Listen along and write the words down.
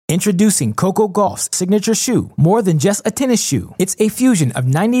Introducing Coco Gauff's signature shoe, more than just a tennis shoe. It's a fusion of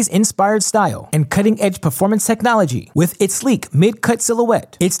 90s-inspired style and cutting-edge performance technology. With its sleek mid-cut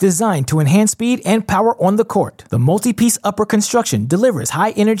silhouette, it's designed to enhance speed and power on the court. The multi-piece upper construction delivers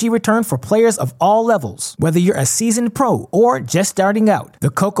high-energy return for players of all levels. Whether you're a seasoned pro or just starting out, the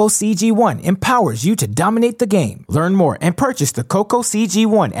Coco CG1 empowers you to dominate the game. Learn more and purchase the Coco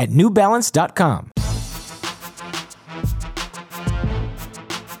CG1 at NewBalance.com.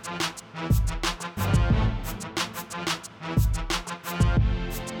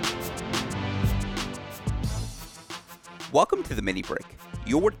 Welcome to the Mini Break,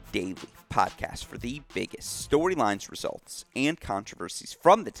 your daily podcast for the biggest storylines, results, and controversies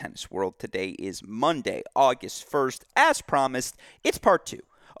from the tennis world. Today is Monday, August 1st. As promised, it's part 2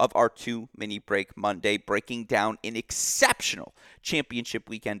 of our 2 Mini Break Monday, breaking down an exceptional championship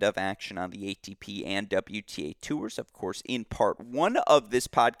weekend of action on the ATP and WTA tours. Of course, in part 1 of this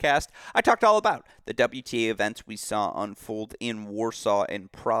podcast, I talked all about the WTA events we saw unfold in Warsaw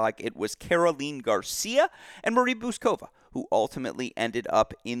and Prague. It was Caroline Garcia and Marie Bouzkova who ultimately ended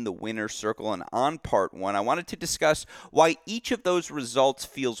up in the winner's circle. And on part 1, I wanted to discuss why each of those results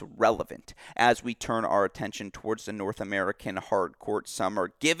feels relevant as we turn our attention towards the North American hardcourt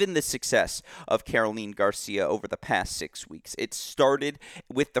summer, given the success of Caroline Garcia over the past 6 weeks. It started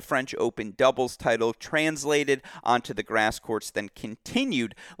with the French Open doubles title, translated onto the grass courts, then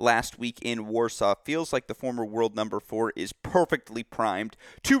continued last week in Warsaw. Feels like the former world number 4 is perfectly primed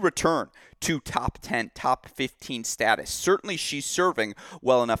to return to top 10, top 15 status. Certainly she's serving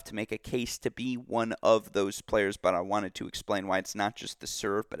well enough to make a case to be one of those players, but I wanted to explain why it's not just the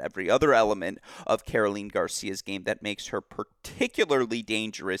serve, but every other element of Caroline Garcia's game that makes her particularly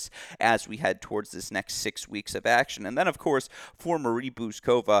dangerous as we head towards this next 6 weeks of action. And then, of course, for Marie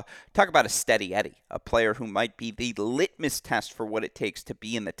Bouzkova, talk about a steady Eddie, a player who might be the litmus test for what it takes to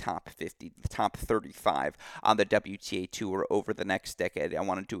be in the top 50, the top 35 on the WTA Tour over the next decade. I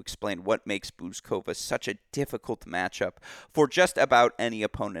wanted to explain what makes Bouzkova such a difficult matchup for just about any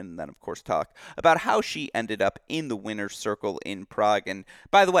opponent, and then of course talk about how she ended up in the winner's circle in Prague. And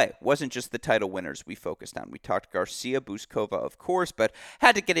by the way, it wasn't just the title winners we focused on. We talked Garcia, Bouzkova, of course, but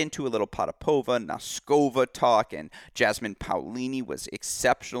had to get into a little Potapova, Noskova talk, and Jasmine Paolini was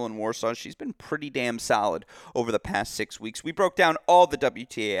exceptional in Warsaw. She's been pretty damn solid over the past 6 weeks. We broke down all the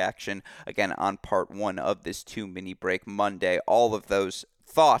WTA action again on part 1 of this 2 Mini Break Monday. All of those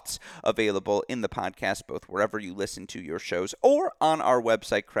thoughts available in the podcast, both wherever you listen to your shows or on our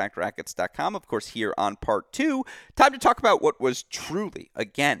website, crackrackets.com. Of course, here on part 2, time to talk about what was truly,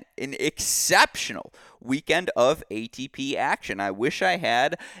 again, an exceptional weekend of ATP action. I wish I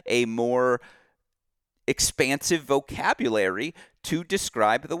had a more expansive vocabulary to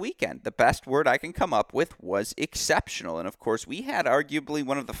describe the weekend. The best word I can come up with was exceptional. And of course, we had arguably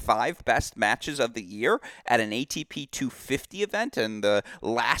one of the 5 best matches of the year at an ATP 250 event in the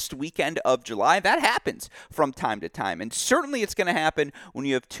last weekend of July. That happens from time to time. And certainly it's going to happen when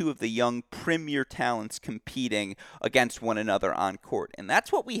you have 2 of the young premier talents competing against one another on court. And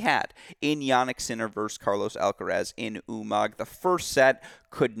that's what we had in Jannik Sinner versus Carlos Alcaraz in Umag. The first set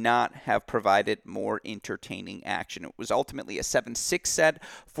could not have provided more entertaining action. It was ultimately a 7-6 set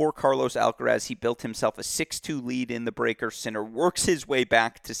for Carlos Alcaraz. He built himself a 6-2 lead in the breaker. Sinner works his way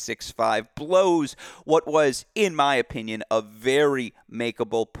back to 6-5, blows what was, in my opinion, a very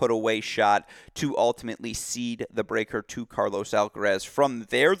makeable put-away shot to ultimately cede the breaker to Carlos Alcaraz. From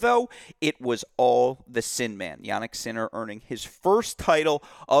there, though, it was all the Sin Man. Jannik Sinner earning his first title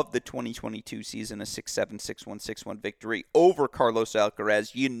of the 2022 season, a 6-7, 6-1, 6-1 victory over Carlos Alcaraz.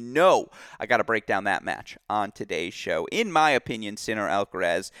 You know I got to break down that match on today's show. In my opinion,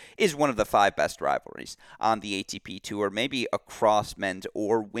 Sinner-Alcaraz is one of the 5 best rivalries on the ATP Tour, maybe across men's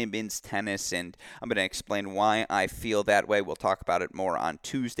or women's tennis, and I'm going to explain why I feel that way. We'll talk about it more on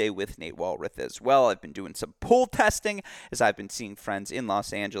Tuesday with Nate Walrath as well. I've been doing some poll testing as I've been seeing friends in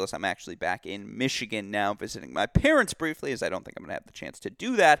Los Angeles. I'm actually back in Michigan now visiting my parents briefly, as I don't think I'm going to have the chance to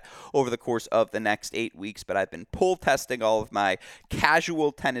do that over the course of the next 8 weeks, but I've been poll testing all of my casual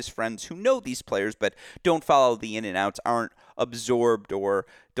tennis friends who know these players but don't follow the in and outs, aren't absorbed, or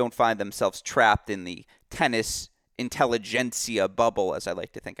don't find themselves trapped in the tennis intelligentsia bubble, as I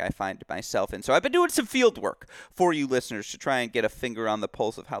like to think I find myself in. So I've been doing some field work for you listeners to try and get a finger on the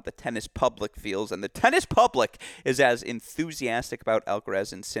pulse of how the tennis public feels. And the tennis public is as enthusiastic about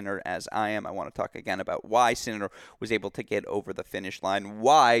Alcaraz and Sinner as I am. I want to talk again about why Sinner was able to get over the finish line,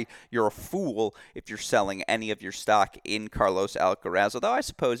 why you're a fool if you're selling any of your stock in Carlos Alcaraz. Although I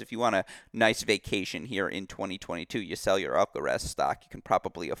suppose if you want a nice vacation here in 2022, you sell your Alcaraz stock. You can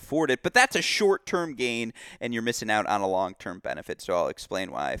probably afford it, but that's a short-term gain, and you're missing missing out on a long-term benefit, so I'll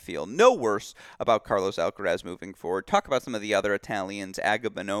explain why I feel no worse about Carlos Alcaraz moving forward. Talk about some of the other Italians,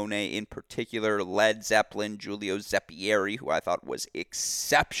 Agabonone in particular, Led Zeppelin, Giulio Zeppieri, who I thought was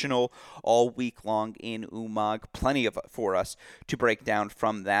exceptional all week long in Umag. Plenty for us to break down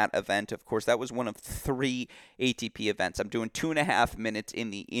from that event. Of course, that was one of 3 ATP events. I'm doing 2.5 minutes in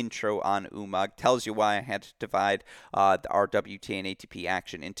the intro on Umag. Tells you why I had to divide our WTA and ATP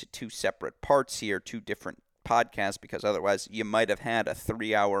action into 2 separate parts here, 2 different podcasts, because otherwise you might have had a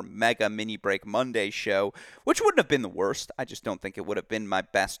 3-hour mega mini break Monday show, which wouldn't have been the worst. I just don't think it would have been my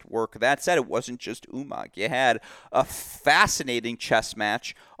best work. That said, it wasn't just Umag. You had a fascinating chess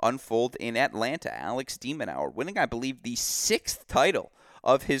match unfold in Atlanta. Alex de Minaur winning, I believe, the 6th title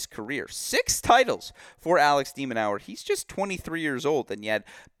of his career. 6 titles for Alex de Minaur. He's just 23 years old, and yet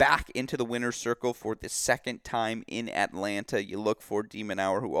back into the winner's circle for the 2nd time in Atlanta. You look for de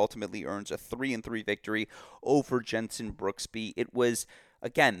Minaur, who ultimately earns a 3-3 victory over Jenson Brooksby. It was,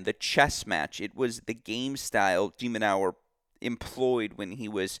 again, the chess match. It was the game style de Minaur employed when he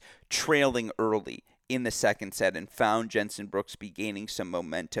was trailing early in the 2nd set and found Jenson Brooksby gaining some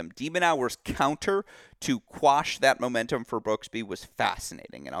momentum. de Minaur's counter to quash that momentum for Brooksby was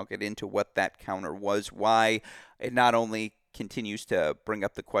fascinating, and I'll get into what that counter was, why it not only continues to bring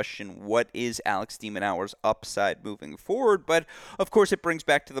up the question, what is Alex de Minaur's upside moving forward? But, of course, it brings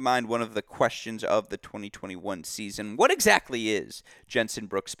back to the mind one of the questions of the 2021 season. What exactly is Jenson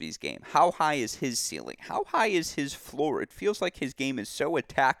Brooksby's game? How high is his ceiling? How high is his floor? It feels like his game is so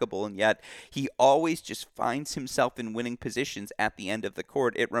attackable, and yet he always just finds himself in winning positions at the end of the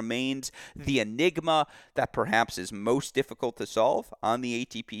court. It remains the enigma that perhaps is most difficult to solve on the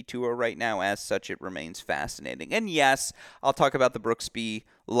ATP Tour right now. As such, it remains fascinating. And yes, I'll talk about the Brooksby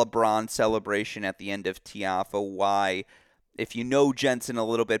LeBron celebration at the end of Tiafoe, why, if you know Jenson a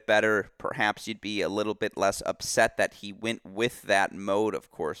little bit better, perhaps you'd be a little bit less upset that he went with that mode. Of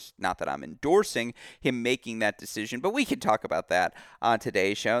course, not that I'm endorsing him making that decision, but we can talk about that on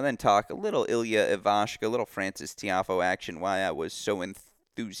today's show, and then talk a little Ilya Ivashka, a little Frances Tiafoe action, why I was so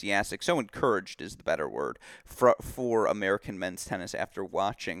enthusiastic, so encouraged is the better word, for American men's tennis after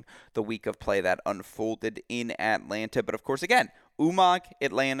watching the week of play that unfolded in Atlanta. But of course, again, Umag,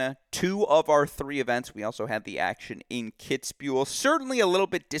 Atlanta, 2 of our 3 events. We also had the action in Kitzbühel. Certainly a little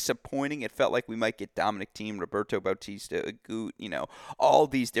bit disappointing. It felt like we might get Dominic Thiem, Roberto Bautista Agut, all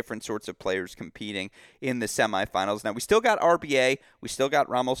these different sorts of players competing in the semifinals. Now, we still got RBA. We still got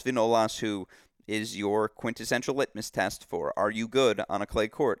Ramos Vinolas, who is your quintessential litmus test for, are you good on a clay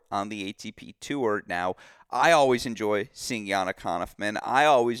court on the ATP Tour? Now, I always enjoy seeing Yana Konofman. I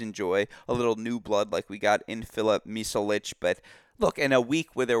always enjoy a little new blood like we got in Filip Misolic, but look, in a week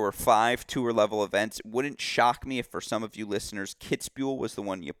where there were 5 tour-level events, it wouldn't shock me if for some of you listeners, Kitzbühel was the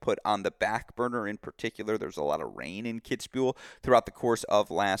one you put on the back burner in particular. There's a lot of rain in Kitzbühel throughout the course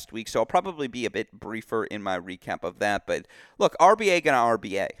of last week, so I'll probably be a bit briefer in my recap of that. But look, RBA gonna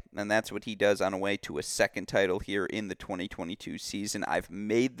RBA, and that's what he does on a way to a 2nd title here in the 2022 season. I've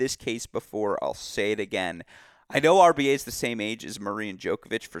made this case before. I'll say it again. I know RBA is the same age as Murray and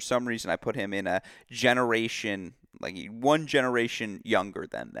Djokovic. For some reason, I put him in a generation, like 1 generation younger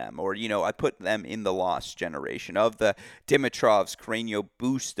than them. Or, I put them in the lost generation of the Dimitrovs, Carreño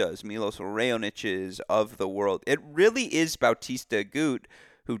Bustas, Milos Raonics of the world. It really is Bautista Agut,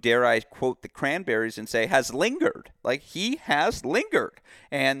 who, dare I quote the Cranberries and say, has lingered. Like, he has lingered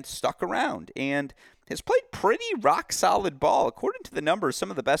and stuck around and has played pretty rock-solid ball. According to the numbers, some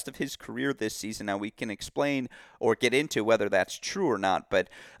of the best of his career this season. Now, we can explain or get into whether that's true or not. But,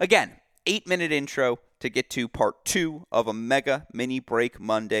 again, 8-minute intro to get to part 2 of a mega mini break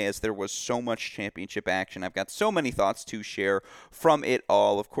Monday, as there was so much championship action. I've got so many thoughts to share from it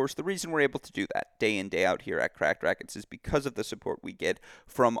all. Of course, the reason we're able to do that day in, day out here at Cracked Racquets is because of the support we get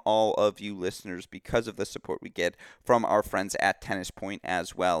from all of you listeners, because of the support we get from our friends at Tennis Point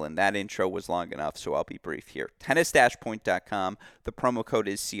as well. And that intro was long enough, so I'll be brief here. Tennis-point.com. The promo code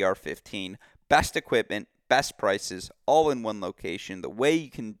is CR15. Best equipment, best prices, all in one location. The way you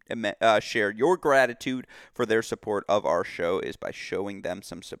can share your gratitude for their support of our show is by showing them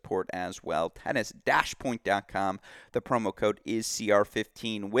some support as well. Tennis-point.com. The promo code is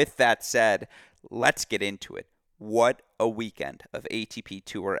CR15. With that said, let's get into it. What a weekend of ATP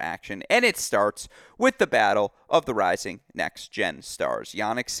Tour action. And it starts with the battle of the rising next-gen stars.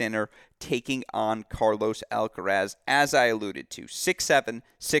 Jannik Sinner taking on Carlos Alcaraz, as I alluded to. 6-7,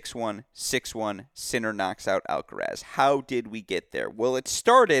 6-1, 6-1. Sinner knocks out Alcaraz. How did we get there? Well, it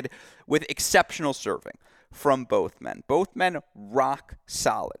started with exceptional serving from both men. Both men rock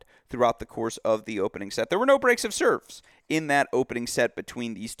solid throughout the course of the opening set. There were no breaks of serves in that opening set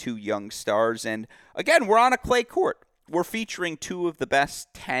between these two young stars. And again, we're on a clay court. We're featuring two of the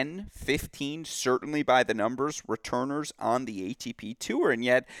best 10, 15, certainly by the numbers, returners on the ATP Tour, and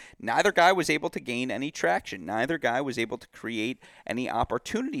yet neither guy was able to gain any traction. Neither guy was able to create any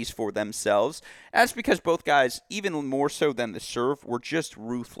opportunities for themselves. That's because both guys, even more so than the serve, were just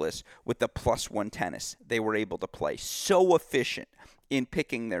ruthless with the +1 tennis they were able to play. So efficient in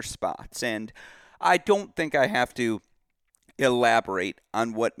picking their spots. And I don't think I have to elaborate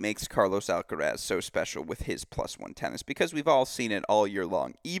on what makes Carlos Alcaraz so special with his +1 tennis, because we've all seen it all year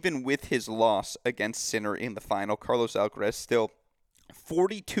long. Even with his loss against Sinner in the final, Carlos Alcaraz still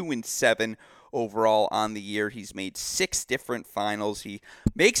 42-7 overall on the year. He's made 6 different finals. He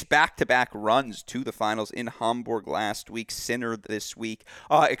makes back-to-back runs to the finals in Hamburg last week, Sinner this week.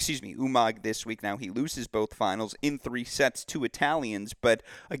 Umag this week. Now he loses both finals in 3 sets to Italians. But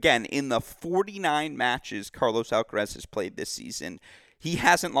again, in the 49 matches Carlos Alcaraz has played this season, he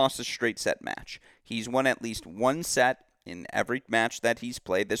hasn't lost a straight set match. He's won at least 1 set in every match that he's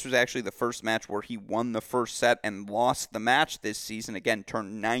played. This was actually the first match where he won the first set and lost the match this season. Again,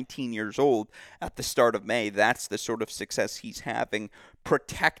 turned 19 years old at the start of May. That's the sort of success he's having,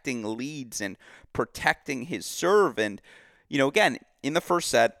 protecting leads and protecting his serve. And, again, in the first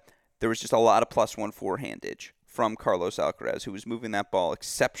set, there was just a lot of +1 forehandage from Carlos Alcaraz, who was moving that ball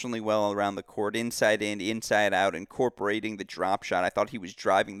exceptionally well around the court, inside in, inside out, incorporating the drop shot. I thought he was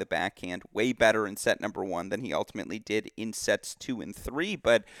driving the backhand way better in set number 1 than he ultimately did in sets 2 and 3.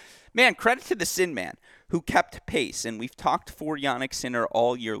 But, man, credit to the Sin Man, who kept pace. And we've talked for Jannik Sinner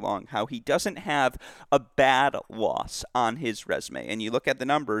all year long, how he doesn't have a bad loss on his resume. And you look at the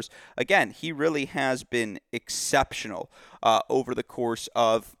numbers, again, he really has been exceptional over the course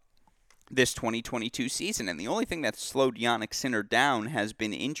of this 2022 season. And the only thing that's slowed Jannik Sinner down has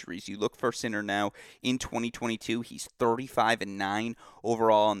been injuries. You look for Sinner now in 2022, he's 35-9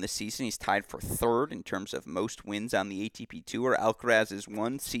 overall on the season. He's tied for 3rd in terms of most wins on the ATP Tour. Alcaraz is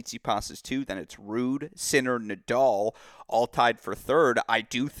 1, Tsitsipas is 2, then it's Ruud, Sinner, Nadal, all tied for 3rd. I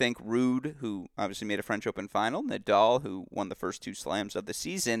do think Ruud, who obviously made a French Open final, Nadal, who won the first 2 slams of the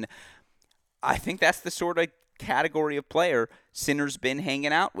season, I think that's the sort of category of player Sinner's been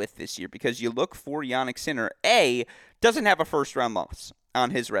hanging out with this year, because you look for Jannik Sinner, A, doesn't have a first-round loss on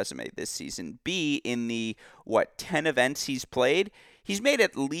his resume this season. B, in the, 10 events he's played, he's made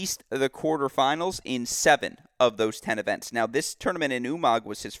at least the quarterfinals in 7 of those 10 events. Now, this tournament in Umag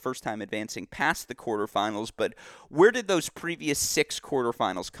was his first time advancing past the quarterfinals, but where did those previous 6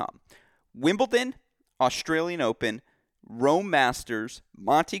 quarterfinals come? Wimbledon, Australian Open, Rome Masters,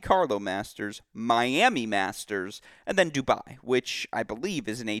 Monte Carlo Masters, Miami Masters, and then Dubai, which I believe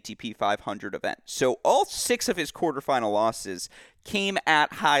is an ATP 500 event. So all 6 of his quarterfinal losses came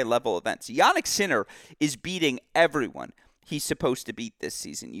at high-level events. Jannik Sinner is beating everyone he's supposed to beat this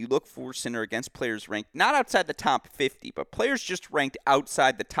season. You look for Sinner against players ranked not outside the top 50, but players just ranked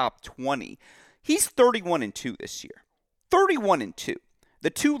outside the top 20. He's 31-2 this year. 31-2. The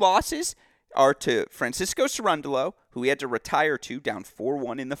 2 losses are to Francisco Cerundolo, who he had to retire to, down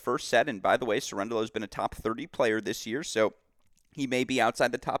 4-1 in the first set. And by the way, Cerundolo has been a top 30 player this year, so he may be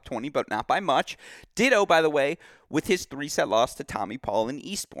outside the top 20, but not by much. Ditto, by the way, with his 3-set loss to Tommy Paul in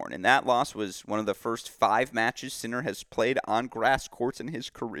Eastbourne. And that loss was one of the first 5 matches Sinner has played on grass courts in his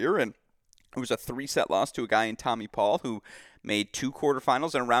career. And it was a 3-set loss to a guy in Tommy Paul who made 2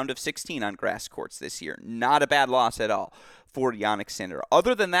 quarterfinals and a round of 16 on grass courts this year. Not a bad loss at all for Jannik Sinner.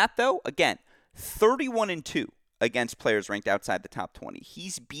 Other than that, though, again, 31-2 against players ranked outside the top 20.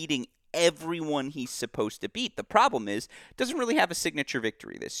 He's beating everyone he's supposed to beat. The problem is, doesn't really have a signature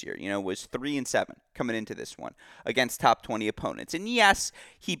victory this year. Was 3-7 coming into this one against top 20 opponents. And yes,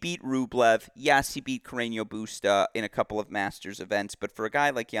 he beat Rublev. Yes, he beat Carreño Busta in a couple of Masters events. But for a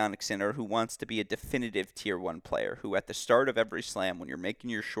guy like Jannik Sinner, who wants to be a definitive Tier 1 player, who at the start of every slam, when you're making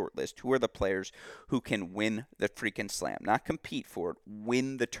your short list, who are the players who can win the freaking slam? Not compete for it,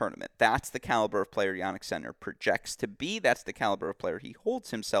 win the tournament. That's the caliber of player Jannik Sinner projects to be. That's the caliber of player he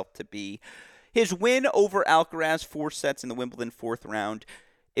holds himself to be. His win over Alcaraz, 4 sets in the Wimbledon 4th round.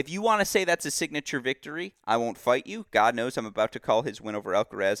 If you want to say that's a signature victory, I won't fight you. God knows I'm about to call his win over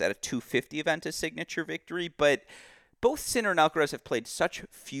Alcaraz at a 250 event a signature victory. But both Sinner and Alcaraz have played such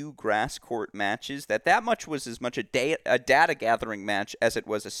few grass court matches that much was as much a data gathering match as it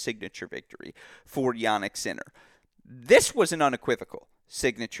was a signature victory for Jannik Sinner. This was an unequivocal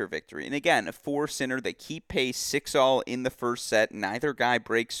signature victory. And again, for Sinner, they keep pace 6-all in the first set. Neither guy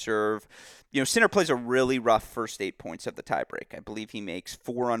breaks serve. Sinner plays a really rough first 8 points of the tiebreak. I believe he makes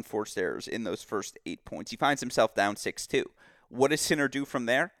 4 unforced errors in those first 8 points. He finds himself down 6-2. What does Sinner do from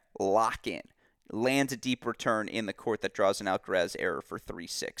there? lock in. Lands a deep return in the court that draws an Alcaraz error for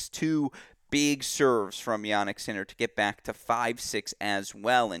 3-6. Two big serves from Jannik Sinner to get back to 5-6 as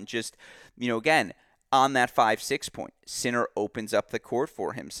well. And just, again, on that 5-6 point, Sinner opens up the court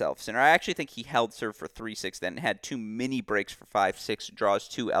for himself. Sinner, I actually think he held serve for 3-6, then had two mini breaks for 5-6, draws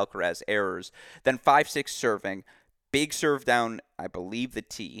two Alcaraz errors, then 5-6 serving. Big serve down, I believe, the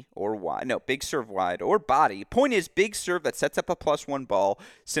tee or wide. No, big serve wide or body. Point is, big serve that sets up a +1 ball.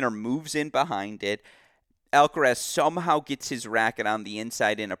 Sinner moves in behind it. Alcaraz somehow gets his racket on the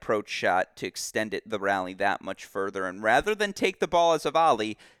inside-in approach shot to extend the rally that much further. And rather than take the ball as a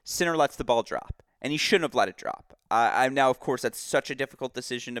volley, Sinner lets the ball drop. And he shouldn't have let it drop. I'm now, of course, that's such a difficult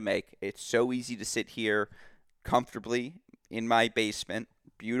decision to make. It's so easy to sit here comfortably in my basement,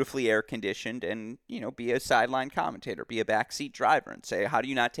 beautifully air-conditioned, and, be a sideline commentator, be a backseat driver, and say, how do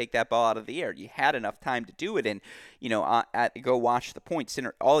you not take that ball out of the air? You had enough time to do it, and, go watch the point.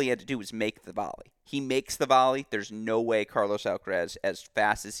 Sinner, all he had to do was make the volley. He makes the volley. There's no way Carlos Alcaraz, as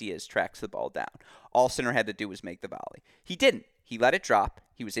fast as he is, tracks the ball down. All Sinner had to do was make the volley. He didn't. He let it drop.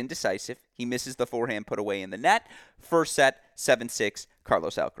 He was indecisive. He misses the forehand put away in the net. First set, 7-6,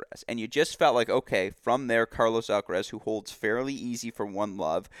 Carlos Alcaraz. And you just felt like, okay, from there, Carlos Alcaraz, who holds fairly easy for one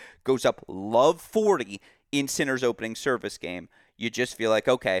love, goes up love 40 in Sinner's opening service game. You just feel like,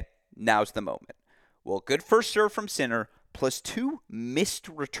 okay, now's the moment. Well, good first serve from Sinner, plus two missed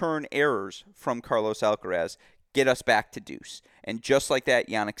return errors from Carlos Alcaraz get us back to deuce. And just like that,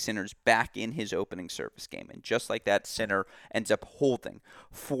 Jannik Sinner's back in his opening service game. And just like that, Sinner ends up holding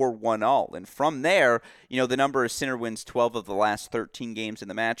 4-1-all. And from there, the number of Sinner wins 12 of the last 13 games in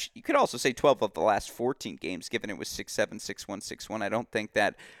the match. You could also say 12 of the last 14 games, given it was 6-7, 6-1, 6-1. I don't think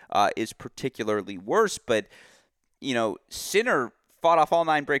that is particularly worse. But, Sinner fought off all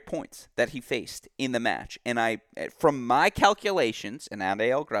 9 break points that he faced in the match. And from my calculations, and at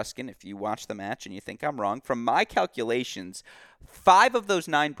A.L. Gruskin, if you watch the match and you think I'm wrong, from my calculations, 5 of those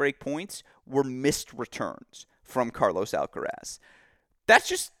 9 break points were missed returns from Carlos Alcaraz. That's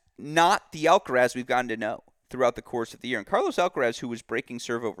just not the Alcaraz we've gotten to know throughout the course of the year. And Carlos Alcaraz, who was breaking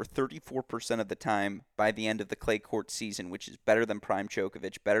serve over 34% of the time by the end of the clay court season, which is better than prime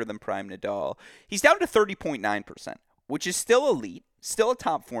Djokovic, better than prime Nadal, he's down to 30.9%. Which is still elite, still a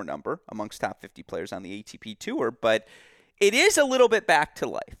top 4 number amongst top 50 players on the ATP Tour, but it is a little bit back to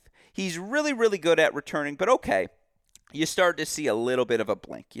life. He's really, really good at returning, but okay, you start to see a little bit of a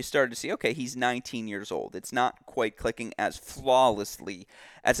blink. You start to see, okay, he's 19 years old. It's not quite clicking as flawlessly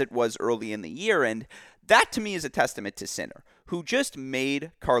as it was early in the year, and that to me is a testament to Sinner, who just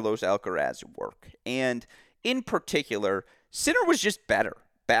made Carlos Alcaraz work. And in particular, Sinner was just better.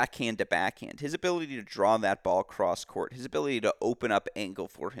 Backhand to backhand, his ability to draw that ball cross court, his ability to open up angle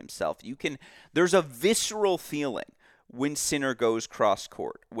for himself. There's a visceral feeling when Sinner goes cross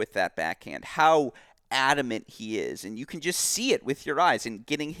court with that backhand, how adamant he is. And you can just see it with your eyes and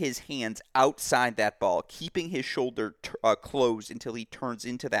getting his hands outside that ball, keeping his shoulder closed until he turns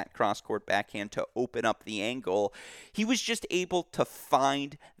into that cross-court backhand to open up the angle. He was just able to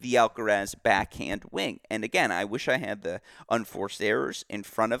find the Alcaraz backhand wing. And again, I wish I had the unforced errors in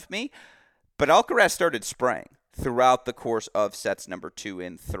front of me, but Alcaraz started spraying throughout the course of sets number 2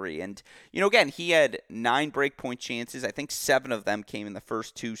 and 3. And, again, he had 9 breakpoint chances. I think 7 of them came in the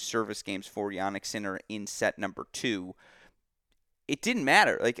first 2 service games for Jannik Sinner in set number 2. It didn't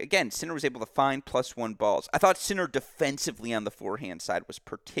matter. Again, Sinner was able to find +1 balls. I thought Sinner defensively on the forehand side was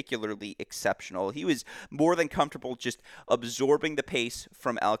particularly exceptional. He was more than comfortable just absorbing the pace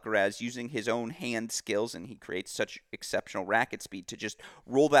from Alcaraz, using his own hand skills, and he creates such exceptional racket speed to just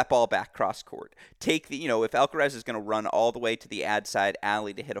roll that ball back cross court. Take if Alcaraz is going to run all the way to the ad side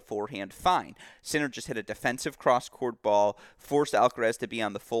alley to hit a forehand, fine. Sinner just hit a defensive cross court ball, forced Alcaraz to be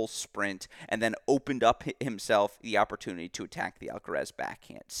on the full sprint, and then opened up himself the opportunity to attack the Alcaraz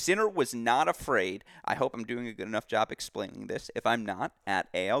backhand. Sinner was not afraid. I hope I'm doing a good enough job explaining this. If I'm not, at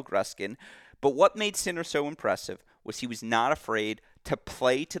A.L. Gruskin. But what made Sinner so impressive was he was not afraid to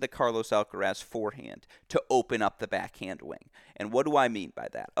play to the Carlos Alcaraz forehand to open up the backhand wing. And what do I mean by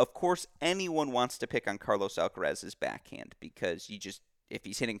that? Of course, anyone wants to pick on Carlos Alcaraz's backhand because if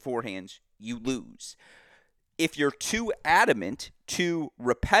he's hitting forehands, you lose. If you're too adamant, too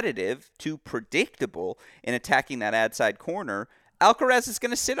repetitive, too predictable in attacking that ad side corner, Alcaraz is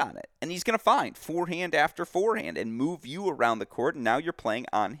going to sit on it, and he's going to find forehand after forehand and move you around the court, and now you're playing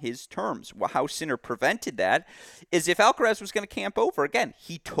on his terms. How Sinner prevented that is if Alcaraz was going to camp over, again,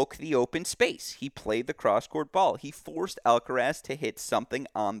 he took the open space. He played the cross-court ball. He forced Alcaraz to hit something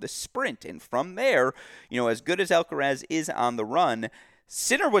on the sprint, and from there, as good as Alcaraz is on the run,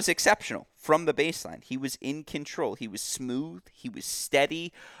 Sinner was exceptional from the baseline. He was in control. He was smooth. He was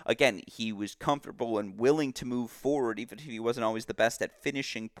steady. Again, he was comfortable and willing to move forward, even if he wasn't always the best at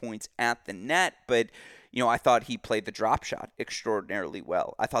finishing points at the net. But, I thought he played the drop shot extraordinarily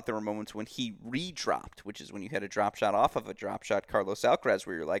well. I thought there were moments when he re-dropped, which is when you had a drop shot off of a drop shot, Carlos Alcaraz,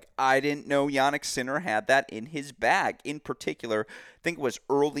 where you're like, I didn't know Jannik Sinner had that in his bag. In particular, I think it was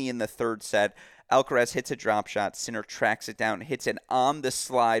early in the third set, Alcaraz hits a drop shot. Sinner tracks it down, hits an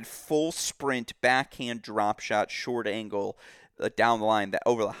on-the-slide, full sprint, backhand drop shot, short angle down the line that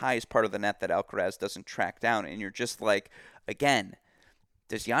over the highest part of the net that Alcaraz doesn't track down. And you're just like, again,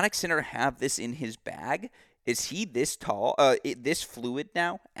 does Jannik Sinner have this in his bag? Is he this tall, this fluid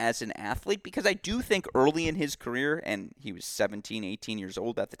now as an athlete? Because I do think early in his career, and he was 17, 18 years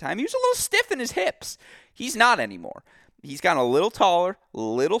old at the time, he was a little stiff in his hips. He's not anymore. He's gotten a little taller, a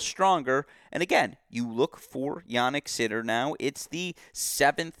little stronger. And again, you look for Jannik Sinner now. It's the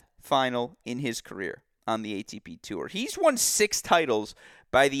 7th final in his career on the ATP Tour. He's won 6 titles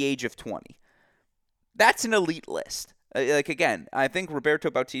by the age of 20. That's an elite list. Again, I think Roberto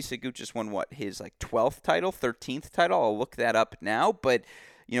Bautista Agut just won, his 12th title, 13th title? I'll look that up now. But,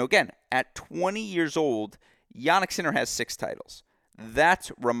 again, at 20 years old, Jannik Sinner has 6 titles.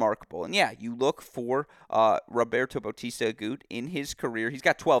 That's remarkable. And yeah, you look for Roberto Bautista Agut in his career. He's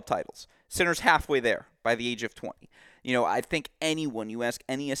got 12 titles. Sinner's halfway there by the age of 20. I think you ask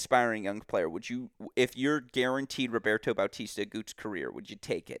any aspiring young player, if you're guaranteed Roberto Bautista Agut's career, would you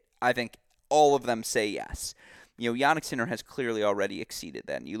take it? I think all of them say yes. Jannik Sinner has clearly already exceeded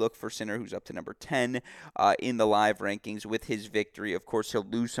that. And you look for Sinner, who's up to number 10 in the live rankings with his victory. Of course, he'll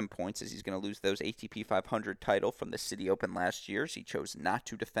lose some points as he's going to lose those ATP 500 title from the City Open last year. So he chose not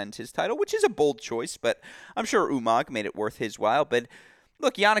to defend his title, which is a bold choice, but I'm sure Umag made it worth his while. But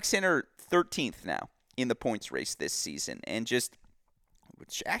look, Jannik Sinner, 13th now in the points race this season, and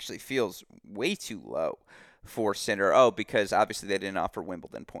which actually feels way too low for Sinner. Because obviously they didn't offer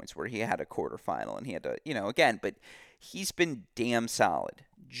Wimbledon points where he had a quarterfinal and he had to, again, but he's been damn solid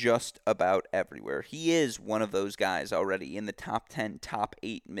just about everywhere. He is one of those guys already in the top 10, top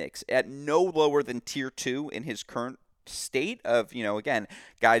 8 mix at no lower than tier 2 in his current state of, again,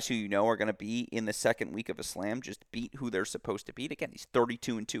 guys who are going to be in the second week of a slam, just beat who they're supposed to beat. Again, he's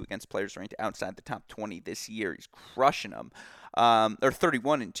 32-2 against players ranked outside the top 20 this year. He's crushing them. Or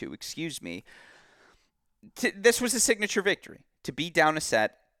 31-2, excuse me. This was a signature victory. To be down a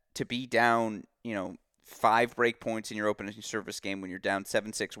set, to be down, 5 break points in your opening service game when you're down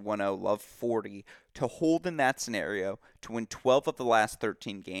 7-6, 1-0, love 40, to hold in that scenario, to win 12 of the last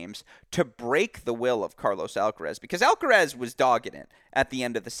 13 games, to break the will of Carlos Alcaraz, because Alcaraz was dogging it at the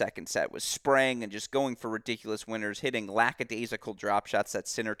end of the second set, was spraying and just going for ridiculous winners, hitting lackadaisical drop shots that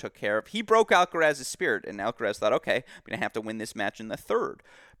Sinner took care of. He broke Alcaraz's spirit, and Alcaraz thought, okay, I'm going to have to win this match in the third.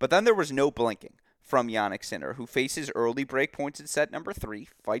 But then there was no blinking from Jannik Sinner, who faces early break points in set number 3,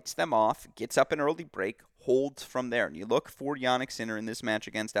 fights them off, gets up an early break, holds from there. And you look for Jannik Sinner in this match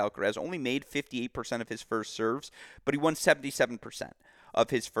against Alcaraz, only made 58% of his first serves, but he won 77% of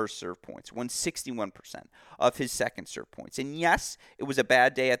his first serve points, won 61% of his second serve points. And yes, it was a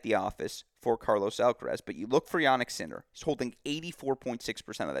bad day at the office for Carlos Alcaraz, but you look for Jannik Sinner. He's holding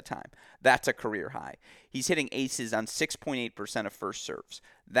 84.6% of the time. That's a career high. He's hitting aces on 6.8% of first serves.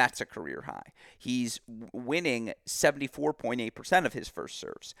 That's a career high. He's winning 74.8% of his first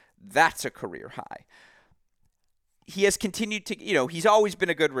serves. That's a career high. He has continued to, he's always been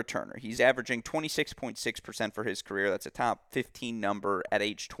a good returner. He's averaging 26.6% for his career. That's a top 15 number at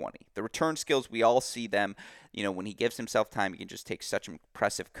age 20. The return skills, we all see them. When he gives himself time, he can just take such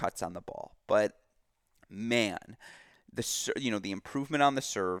impressive cuts on the ball. But, man, the improvement on the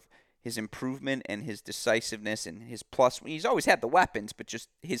serve, his improvement and his decisiveness and his he's always had the weapons, but just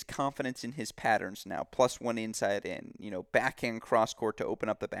his confidence in his patterns now, +1 inside in, backhand cross court to open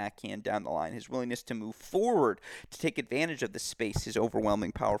up the backhand down the line, his willingness to move forward to take advantage of the space his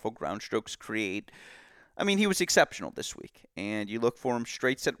overwhelming, powerful ground strokes create. I mean, he was exceptional this week, and you look for him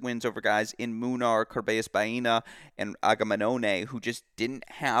straight set wins over guys in Minaur, Carballes Baena, and Agamemnone, who just didn't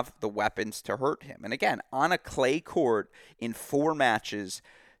have the weapons to hurt him. And again, on a clay court in 4 matches,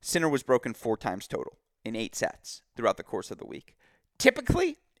 Sinner was broken 4 times total in 8 sets throughout the course of the week.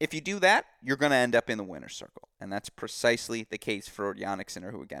 Typically, if you do that, you're going to end up in the winner's circle. And that's precisely the case for Jannik Sinner,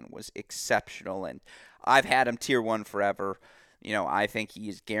 who, again, was exceptional. And I've had him tier 1 forever. I think he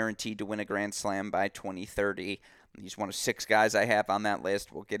is guaranteed to win a Grand Slam by 2030. He's one of 6 guys I have on that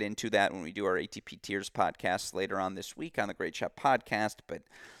list. We'll get into that when we do our ATP Tiers podcast later on this week on the Great Shot podcast. But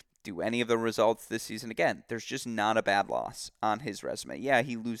do any of the results this season. Again, there's just not a bad loss on his resume. Yeah,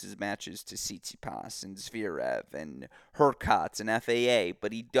 he loses matches to Tsitsipas and Zverev and Hurkacz and FAA,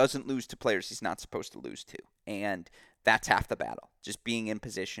 but he doesn't lose to players he's not supposed to lose to. And that's half the battle, just being in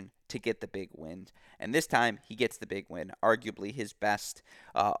position to get the big win. And this time, he gets the big win, arguably his best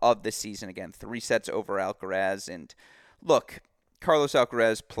of the season. Again, 3 sets over Alcaraz. And look, Carlos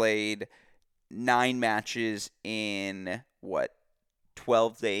Alcaraz played 9 matches in,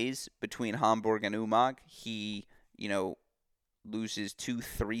 12 days between Hamburg and Umag. He, loses 2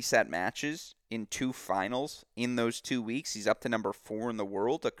 3-set matches in 2 finals in those 2 weeks. He's up to number 4 in the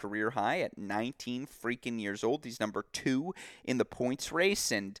world, a career high at 19 freaking years old. He's number 2 in the points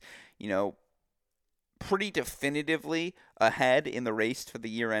race and, pretty definitively ahead in the race for the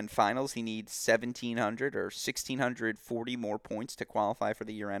year-end finals. He needs 1,700 or 1,640 more points to qualify for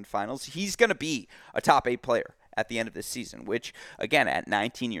the year-end finals. He's going to be a top 8 player at the end of the season, which, again, at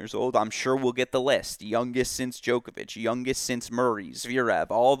 19 years old, I'm sure we'll get the list. Youngest since Djokovic, youngest since Murray, Zverev,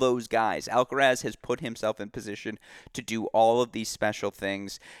 all those guys. Alcaraz has put himself in position to do all of these special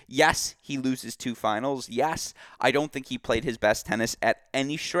things. Yes, he loses 2 finals. Yes, I don't think he played his best tennis at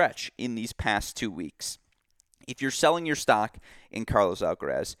any stretch in these past 2 weeks. If you're selling your stock in Carlos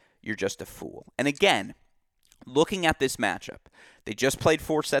Alcaraz, you're just a fool. And again, looking at this matchup, they just played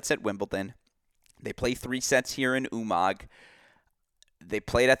 4 sets at Wimbledon. They play 3 sets here in Umag. They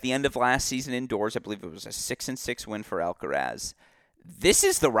played at the end of last season indoors. I believe it was a 6-6 win for Alcaraz. This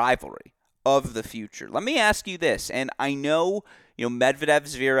is the rivalry of the future. Let me ask you this, and I know, Medvedev,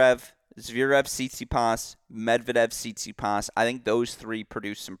 Zverev, Tsitsipas, Medvedev, Tsitsipas. I think those 3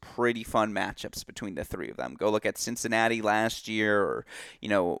 produce some pretty fun matchups between the 3 of them. Go look at Cincinnati last year, or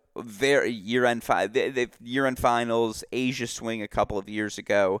year-end finals, Asia Swing a couple of years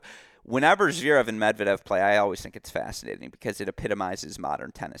ago. Whenever Zverev and Medvedev play, I always think it's fascinating because it epitomizes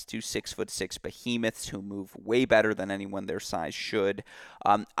modern tennis. 2 6'6" behemoths who move way better than anyone their size should.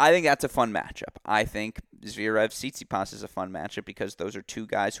 I think that's a fun matchup. I think Zverev-Tsitsipas is a fun matchup because those are 2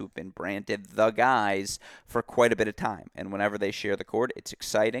 guys who have been branded the guys for quite a bit of time. And whenever they share the court, it's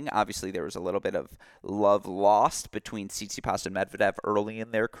exciting. Obviously, there was a little bit of love lost between Tsitsipas and Medvedev early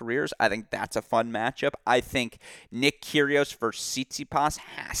in their careers. I think that's a fun matchup. I think Nick Kyrgios versus Tsitsipas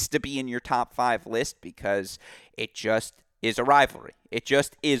has to be in your top 5 list because it just is a rivalry. It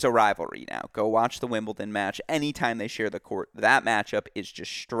just is a rivalry now. Go watch the Wimbledon match. Anytime they share the court, that matchup is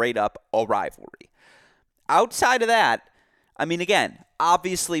just straight up a rivalry. Outside of that, again,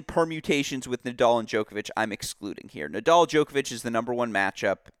 obviously permutations with Nadal and Djokovic I'm excluding here. Nadal-Djokovic is the number 1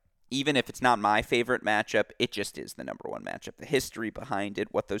 matchup. Even if it's not my favorite matchup, it just is the number 1 matchup. The history behind it,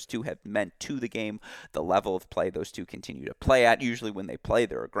 what those 2 have meant to the game, the level of play those 2 continue to play at. Usually when they play,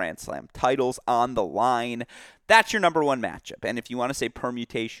 there are Grand Slam titles on the line. That's your number 1 matchup. And if you want to say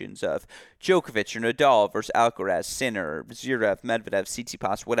permutations of Djokovic or Nadal versus Alcaraz, Sinner, Zverev, Medvedev,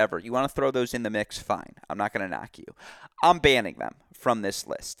 Tsitsipas, whatever, you want to throw those in the mix, fine. I'm not going to knock you. I'm banning them from this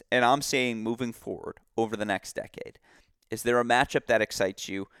list. And I'm saying moving forward over the next decade, is there a matchup that excites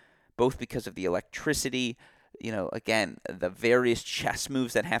you? Both because of the electricity, again, the various chess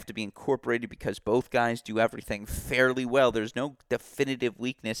moves that have to be incorporated because both guys do everything fairly well. There's no definitive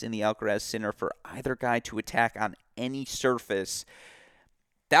weakness in the Alcaraz Sinner for either guy to attack on any surface.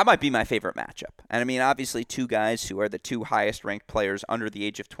 That might be my favorite matchup. And obviously 2 guys who are the 2 highest ranked players under the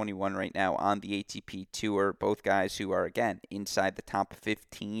age of 21 right now on the ATP Tour. Both guys who are, again, inside the top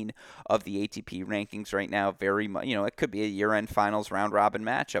 15 of the ATP rankings right now. Very much, it could be a year-end finals round-robin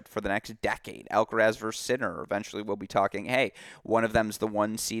matchup for the next decade. Alcaraz versus Sinner. Eventually we'll be talking, hey, one of them's the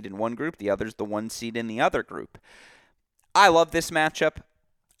 1 seed in one group, the other's the 1 seed in the other group. I love this matchup.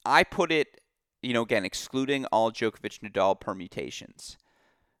 I put it, again, excluding all Djokovic-Nadal permutations.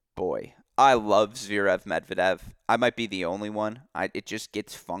 Boy, I love Zverev Medvedev. I might be the only one. It just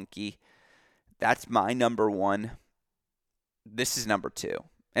gets funky. That's my number 1. This is number 2.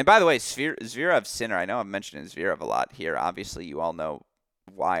 And by the way, Zverev Sinner, I know I'm mentioning Zverev a lot here. Obviously, you all know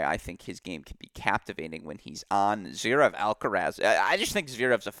why I think his game can be captivating when he's on. Zverev Alcaraz, I just think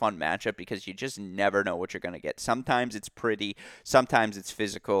Zverev's a fun matchup because you just never know what you're going to get. Sometimes it's pretty, sometimes it's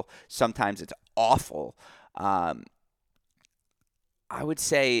physical, sometimes it's awful. I would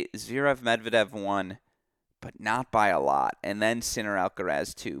say Zverev Medvedev 1, but not by a lot. And then Sinner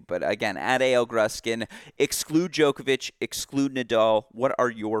Alcaraz too. But again, at AL Gruskin, exclude Djokovic, exclude Nadal. What are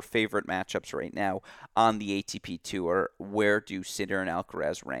your favorite matchups right now on the ATP Tour? Where do Sinner and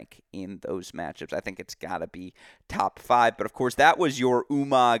Alcaraz rank in those matchups? I think it's got to be top 5. But of course, that was your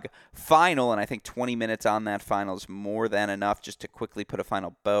UMAG final, and I think 20 minutes on that final is more than enough just to quickly put a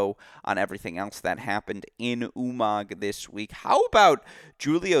final bow on everything else that happened in UMAG this week. How about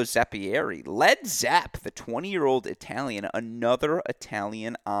Giulio Zeppieri? Led Zepp, the 20-year-old Italian, another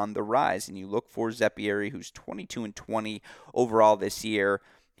Italian on the rise. And you look for Zeppieri, who's 22-20 overall this year.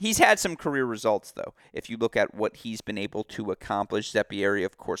 He's had some career results, though. If you look at what he's been able to accomplish, Zeppieri,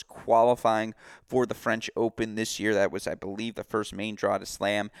 of course, qualifying for the French Open this year. That was, I believe, the first main draw to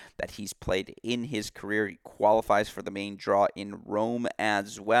Slam that he's played in his career. He qualifies for the main draw in Rome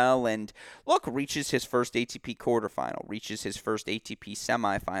as well. And, look, reaches his first ATP quarterfinal, reaches his first ATP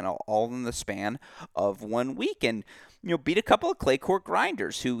semifinal, all in the span of 1 week. And, beat a couple of clay court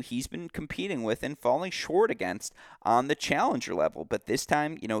grinders who he's been competing with and falling short against on the challenger level. But this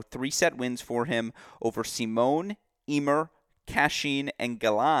time, 3-set wins for him over Simone, Emer, Cashin, and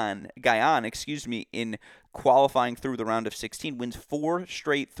Gayan, in qualifying through the round of 16. Wins 4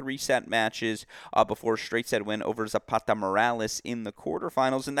 straight 3-set matches before a straight-set win over Zapata Morales in the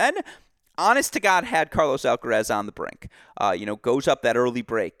quarterfinals. And then, honest to God, had Carlos Alcaraz on the brink. Goes up that early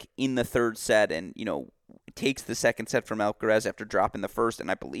break in the 3rd set and, takes the 2nd set from Alcaraz after dropping the 1st, and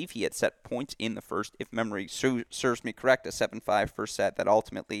I believe he had set points in the 1st, if memory serves me correct, a 7-5 first set that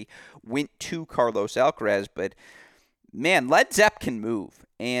ultimately went to Carlos Alcaraz. But, man, Led Zepp can move,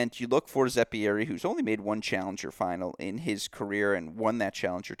 and you look for Zeppieri, who's only made 1 challenger final in his career and won that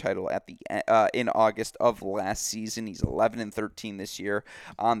challenger title at in August of last season. He's 11-13 this year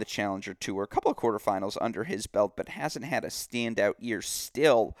on the challenger tour. A couple of quarterfinals under his belt, but hasn't had a standout year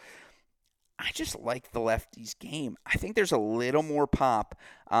still. I just like the lefty's game. I think there's a little more pop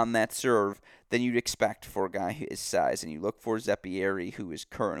on that serve than you'd expect for a guy his size. And you look for Zeppieri, who is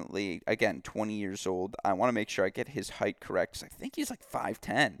currently, again, 20 years old. I want to make sure I get his height correct, because I think he's like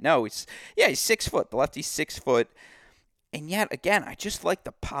 5'10". No, he's 6 foot. The lefty's 6 foot. And yet, again, I just like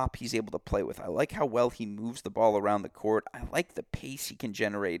the pop he's able to play with. I like how well he moves the ball around the court. I like the pace he can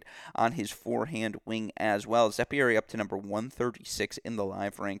generate on his forehand wing as well. Zeppieri up to number 136 in the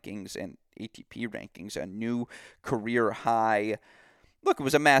live rankings and ATP rankings, a new career high. Look, it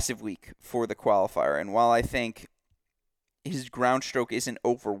was a massive week for the qualifier, and while I think his ground stroke isn't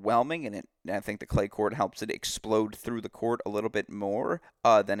overwhelming, and I think the clay court helps it explode through the court a little bit more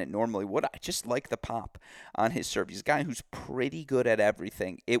than it normally would. I just like the pop on his serve. He's a guy who's pretty good at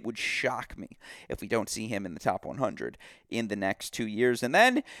everything. It would shock me if we don't see him in the top 100 in the next 2 years. And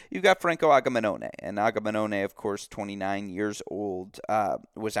then you've got Franco Agamenone. And Agamenone, of course, 29 years old,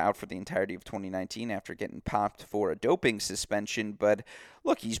 was out for the entirety of 2019 after getting popped for a doping suspension. But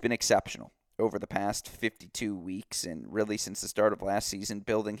look, he's been exceptional over the past 52 weeks and really since the start of last season,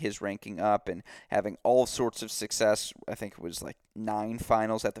 building his ranking up and having all sorts of success. I think it was like 9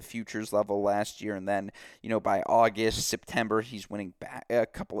 finals at the futures level last year. And then, by August, September, he's winning back a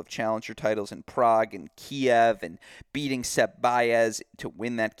couple of challenger titles in Prague and Kiev and beating Sepp Baez to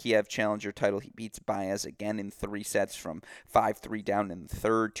win that Kiev challenger title. He beats Baez again in 3 sets from 5-3 down in the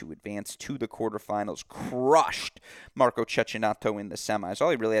 3rd to advance to the quarterfinals. Crushed Marco Cecchinato in the semis. All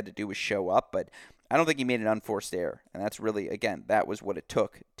he really had to do was show up, but I don't think he made an unforced error. And that's really, again, that was what it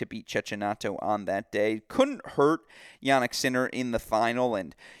took to beat Cecchinato on that day. Couldn't hurt Jannik Sinner in the final.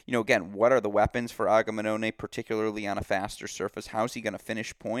 And, again, what are the weapons for Agamenone, particularly on a faster surface? How's he going to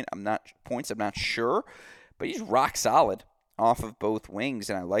finish points? I'm not sure. But he's rock solid off of both wings.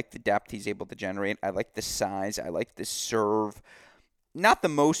 And I like the depth he's able to generate. I like the size. I like the serve. Not the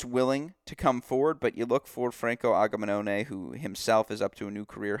most willing to come forward, but you look for Franco Agamenone, who himself is up to a new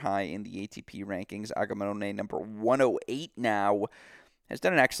career high in the ATP rankings. Agamenone, number 108 now, has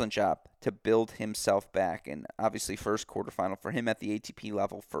done an excellent job to build himself back. And obviously first quarterfinal for him at the ATP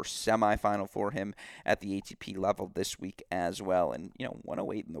level, first semifinal for him at the ATP level this week as well. And,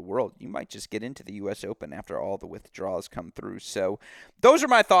 108 in the world, you might just get into the U.S. Open after all the withdrawals come through. So those are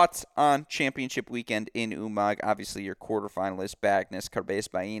my thoughts on championship weekend in UMAG. Obviously your quarterfinalists, Bagnes, Carbes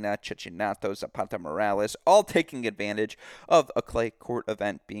Baena, Cecchinato, Zapata Morales, all taking advantage of a clay court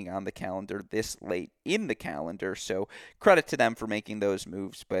event being on the calendar this late in the calendar. So credit to them for making those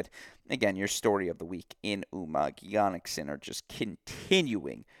moves. But again, your story of the week in UMAG, Jannik Sinner just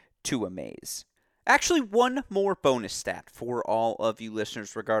continuing to amaze. Actually, one more bonus stat for all of you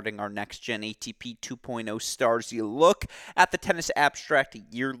listeners regarding our next-gen ATP 2.0 stars. You look at the Tennis Abstract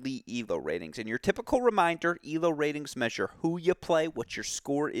yearly ELO ratings, and your typical reminder, ELO ratings measure who you play, what your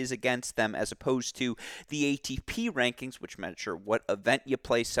score is against them, as opposed to the ATP rankings, which measure what event you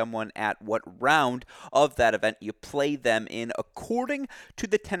play someone at, what round of that event you play them in. According to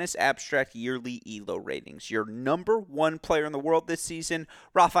the Tennis Abstract yearly ELO ratings, your number one player in the world this season,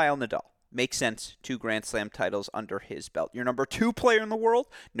 Rafael Nadal. Makes sense. 2 Grand Slam titles under his belt. Your number 2 player in the world,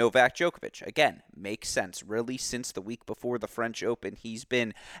 Novak Djokovic. Again, makes sense. Really, since the week before the French Open, he's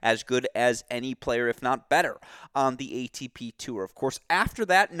been as good as any player, if not better, on the ATP Tour. Of course, after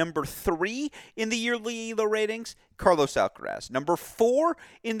that, number 3 in the yearly ELO ratings, Carlos Alcaraz. Number 4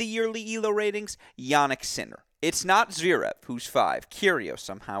 in the yearly ELO ratings, Jannik Sinner. It's not Zverev, who's 5, Kyrgios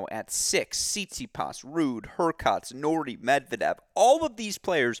somehow at 6, Tsitsipas, Ruud, Hurkacz, Norrie, Medvedev. All of these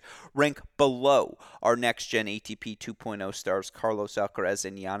players rank below our next-gen ATP 2.0 stars, Carlos Alcaraz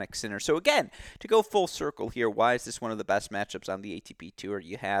and Jannik Sinner. So again, to go full circle here, why is this one of the best matchups on the ATP Tour?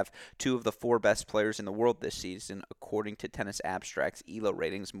 You have 2 of the 4 best players in the world this season, according to Tennis Abstract's ELO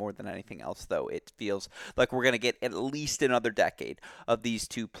ratings. More than anything else, though, it feels like we're going to get at least another decade of these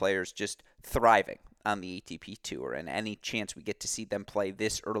 2 players just thriving on the ATP Tour, and any chance we get to see them play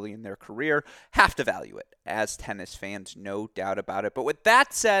this early in their career, have to value it as tennis fans, no doubt about it. But with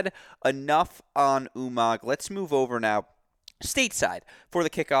that said, enough on Umag. Let's move over now stateside for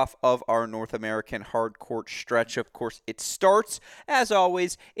the kickoff of our North American hard court stretch. Of course, it starts, as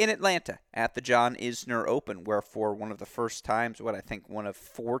always, in Atlanta at the John Isner Open, where for one of the first times, one of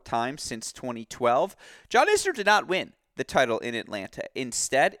 4 times since 2012, John Isner did not win the title in Atlanta.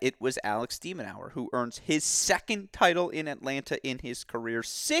 Instead, it was Alex de Minaur who earns his 2nd title in Atlanta in his career,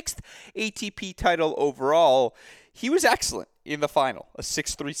 6th ATP title overall. He was excellent in the final, a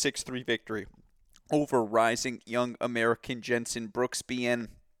 6-3, 6-3 victory over rising young American Jenson Brooksby. And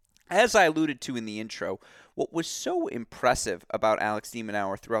as I alluded to in the intro, what was so impressive about Alex de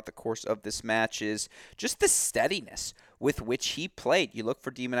Minaur throughout the course of this match is just the steadiness with which he played. You look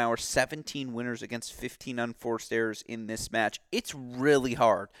for de Minaur, 17 winners against 15 unforced errors in this match. It's really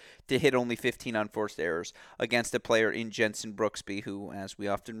hard to hit only 15 unforced errors against a player in Jenson Brooksby, who, as we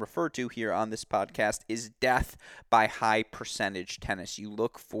often refer to here on this podcast, is death by high percentage tennis. You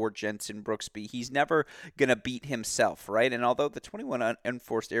look for Jenson Brooksby. He's never going to beat himself, right? And although the 21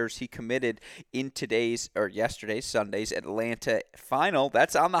 unforced errors he committed in Sunday's Atlanta final,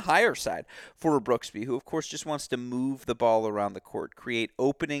 that's on the higher side for Brooksby, who, of course, just wants to move the ball around the court, create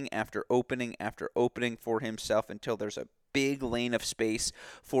opening after opening after opening for himself until there's a big lane of space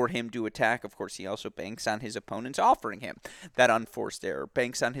for him to attack. Of course, he also banks on his opponents offering him that unforced error,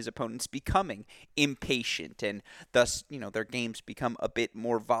 banks on his opponents becoming impatient, and thus, their games become a bit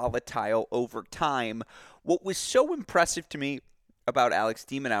more volatile over time. What was so impressive to me about Alex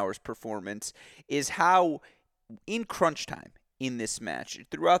de Minaur's performance is how, in crunch time in this match,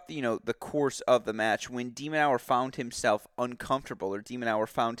 throughout the course of the match, when de Minaur found himself uncomfortable, or de Minaur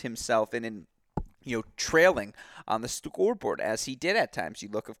found himself in trailing on the scoreboard, as he did at times. You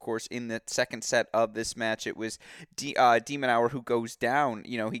look, of course, in the second set of this match, it was de Minaur who goes down.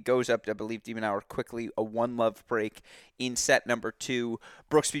 He goes up, I believe, de Minaur quickly, a 1-love break in set number 2.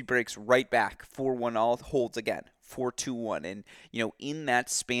 Brooksby breaks right back, 4-1 all, holds again, 4-2-1. And, in that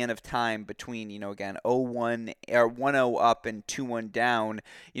span of time between, again, 0-1 or 1-0 up and 2-1 down,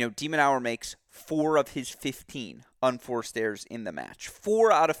 de Minaur makes 4 of his 15 unforced errors in the match.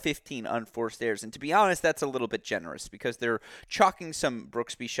 4 out of 15 unforced errors. And to be honest, that's a little bit generous because they're chalking some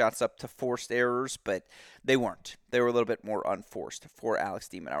Brooksby shots up to forced errors, but they weren't. They were a little bit more unforced for Alex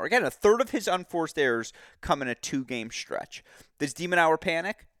de Minaur. Again, a third of his unforced errors come in a 2-game stretch. Does de Minaur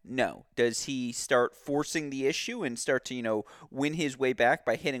panic? No. Does he start forcing the issue and start to, win his way back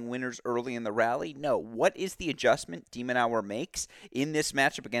by hitting winners early in the rally? No. What is the adjustment de Minaur makes in this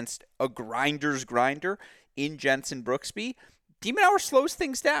matchup against a grinder's grinder in Jenson Brooksby? De Minaur slows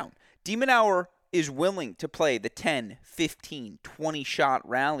things down. De Minaur is willing to play the 10, 15, 20-shot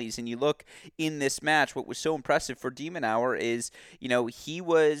rallies. And you look in this match, what was so impressive for de Minaur is, he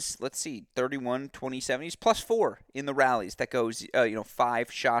was, 31, 27. He's +4 in the rallies. That goes,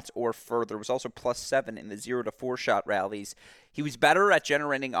 5 shots or further. It was also +7 in the 0 to 4-shot rallies. He was better at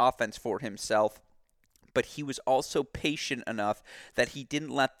generating offense for himself, but he was also patient enough that he didn't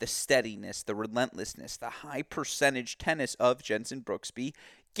let the steadiness, the relentlessness, the high percentage tennis of Jenson Brooksby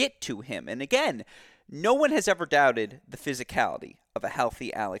get to him. And again, no one has ever doubted the physicality of a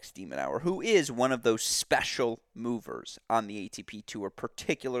healthy Alex de Minaur, who is one of those special movers on the ATP Tour,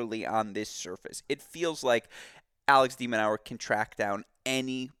 particularly on this surface. It feels like Alex de Minaur can track down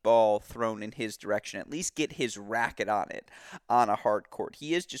any ball thrown in his direction, at least get his racket on it on a hard court.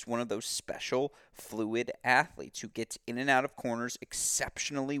 He is just one of those special, fluid athletes who gets in and out of corners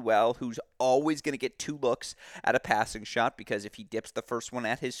exceptionally well, who's always going to get 2 looks at a passing shot, because if he dips the first one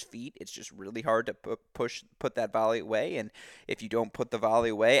at his feet, it's just really hard to put that volley away. And if you don't put the volley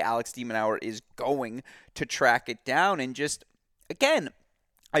away, Alex de Minaur is going to track it down. And just, again,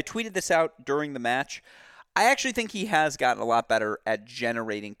 I tweeted this out during the match. I actually think he has gotten a lot better at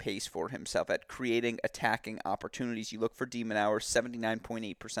generating pace for himself, at creating attacking opportunities. You look for de Minaur,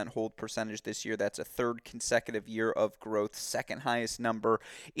 79.8% hold percentage this year. That's a 3rd consecutive year of growth, 2nd highest number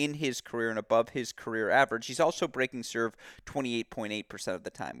in his career and above his career average. He's also breaking serve 28.8% of the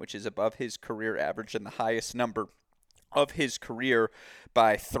time, which is above his career average and the highest number of his career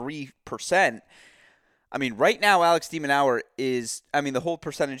by 3%. I mean, right now, Alex de Minaur is, the hold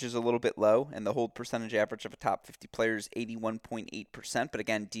percentage is a little bit low, and the hold percentage average of a top 50 player is 81.8%. But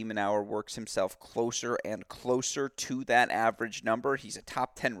again, de Minaur works himself closer and closer to that average number. He's a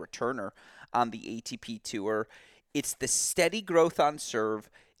top 10 returner on the ATP Tour. It's the steady growth on serve.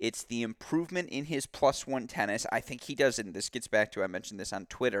 It's the improvement in his +1 tennis. I think he does, and this gets back to, I mentioned this on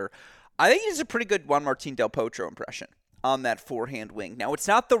Twitter, I think he does a pretty good Juan Martín del Potro impression on that forehand wing. Now, it's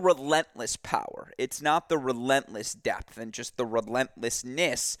not the relentless power. It's not the relentless depth and just the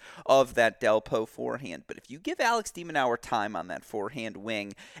relentlessness of that Del Po forehand. But if you give Alex de Minaur time on that forehand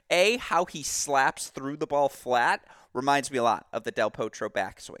wing, how he slaps through the ball flat reminds me a lot of the Del Potro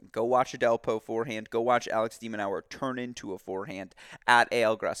backswing. Go watch a Del Po forehand. Go watch Alex de Minaur turn into a forehand at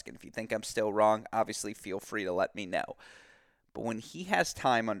A.L. Gruskin. If you think I'm still wrong, obviously feel free to let me know. But when he has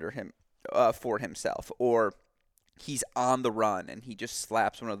time under him for himself, or he's on the run and he just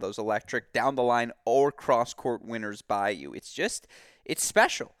slaps one of those electric down the line or cross court winners by you, it's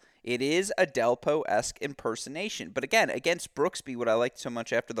special. It is a Del Po-esque impersonation. But again, against Brooksby, what I liked so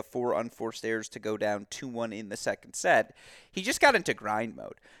much after the 4 unforced errors to go down 2-1 in the second set, he just got into grind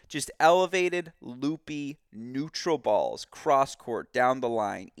mode. Just elevated, loopy, neutral balls, cross court, down the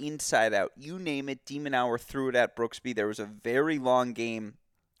line, inside out, you name it. de Minaur threw it at Brooksby. There was a very long game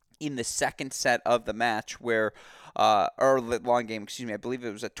in the second set of the match where, I believe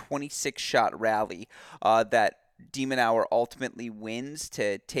it was a 26-shot rally that de Minaur ultimately wins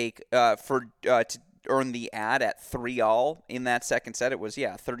to take to earn the ad at 3-all in that second set. It was, a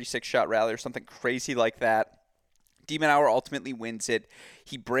 36-shot rally or something crazy like that. de Minaur ultimately wins it.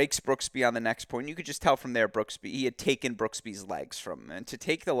 He breaks Brooksby on the next point. You could just tell from there, he had taken Brooksby's legs from him. And to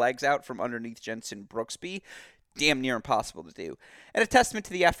take the legs out from underneath Jenson Brooksby, damn near impossible to do. And a testament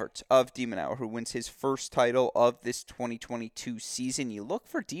to the efforts of de Minaur, who wins his first title of this 2022 season. You look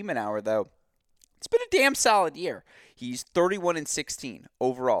for de Minaur, though. It's been a damn solid year. He's 31-16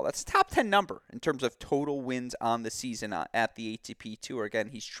 overall. That's a top 10 number in terms of total wins on the season at the ATP Tour. Again,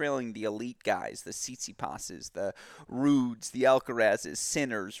 he's trailing the elite guys, the Tsitsipas's, the Rudes, the Alcarazes,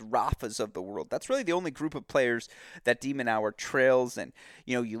 Sinners, Rafas of the world. That's really the only group of players that de Minaur trails. And,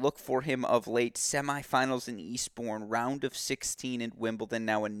 you look for him of late, semifinals in Eastbourne, round of 16 in Wimbledon,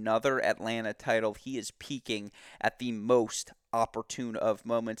 now another Atlanta title. He is peaking at the most opportune of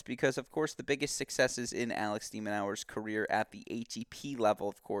moments because, of course, the biggest successes in Alex de Minaur's career at the ATP level,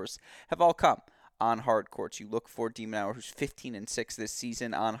 of course, have all come on hard courts. You look for de Minaur, who's 15-6 this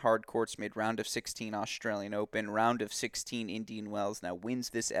season on hard courts, made round of 16 Australian Open, round of 16 Indian Wells, now wins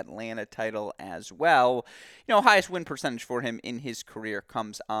this Atlanta title as well. Highest win percentage for him in his career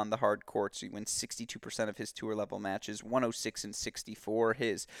comes on the hard courts. He wins 62% of his tour level matches, 106-64.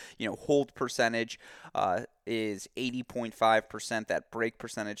 His, hold percentage is 80.5%. That break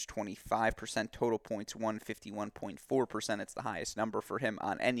percentage, 25%. Total points, 151.4%. It's the highest number for him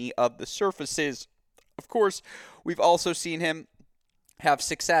on any of the surfaces. Of course, we've also seen him have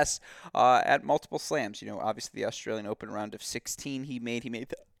success at multiple slams. Obviously the Australian Open round of 16 he made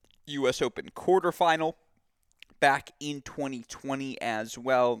the U.S. Open quarterfinal back in 2020 as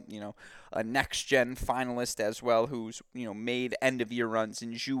well. A next-gen finalist as well who's, made end-of-year runs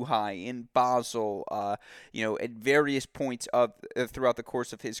in Zhuhai, in Basel, at various points throughout the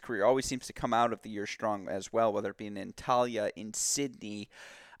course of his career. Always seems to come out of the year strong as well, whether it be in Antalya, in Sydney.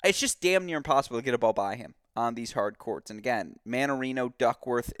 It's just damn near impossible to get a ball by him on these hard courts. And again, Mannarino,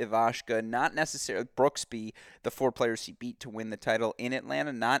 Duckworth, Ivashka, not necessarily Brooksby, the 4 players he beat to win the title in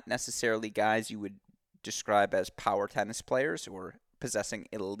Atlanta, not necessarily guys you would describe as power tennis players or possessing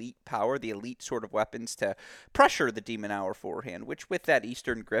elite power, the elite sort of weapons to pressure the de Minaur forehand, which with that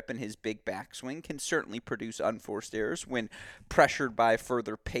Eastern grip and his big backswing can certainly produce unforced errors when pressured by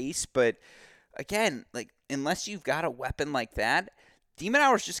further pace. But again, unless you've got a weapon like that, de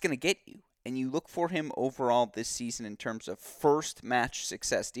Minaur is just going to get you. and you look for him overall this season in terms of first match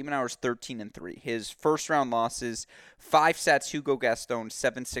success, de Minaur's 13-3. His first round losses, 5 sets, Hugo Gaston,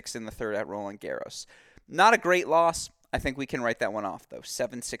 7-6 in the third at Roland Garros. Not a great loss. I think we can write that one off, though.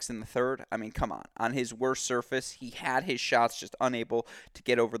 7-6 in the third. I mean, come on. On his worst surface, he had his shots, just unable to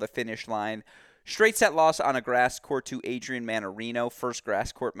get over the finish line. Straight set loss on a grass court to Adrian Mannarino, first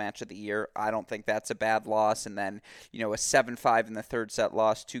grass court match of the year. I don't think that's a bad loss. And then, a 7-5 in the third set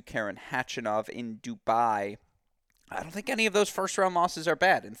loss to Karen Khachanov in Dubai. I don't think any of those first-round losses are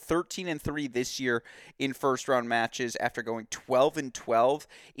bad. And 13-3 this year in first-round matches after going 12-12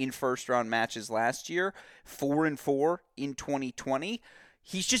 in first-round matches last year, 4-4 in 2020.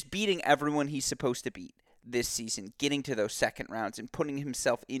 He's just beating everyone he's supposed to beat this season, getting to those second rounds and putting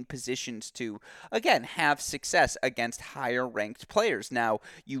himself in positions to, again, have success against higher-ranked players. Now,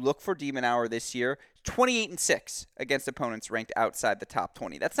 you look for de Minaur this year, 28-6 against opponents ranked outside the top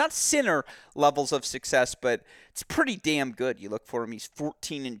 20. That's not Sinner levels of success, but it's pretty damn good. You look for him, he's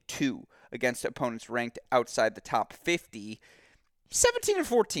 14-2 against opponents ranked outside the top 50.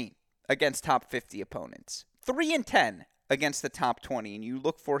 17-14 against top 50 opponents. 3-10 against the top 20, and you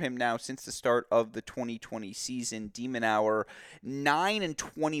look for him now since the start of the 2020 season. De Minaur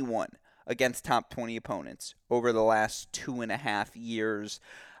 9-21 against top 20 opponents over the last 2.5 years.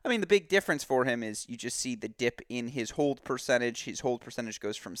 I mean, the big difference for him is you just see the dip in his hold percentage. His hold percentage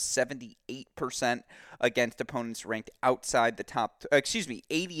goes from 78% against opponents ranked outside the top,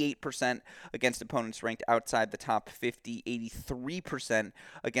 88% against opponents ranked outside the top 50, 83%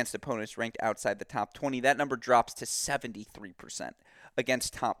 against opponents ranked outside the top 20. That number drops to 73%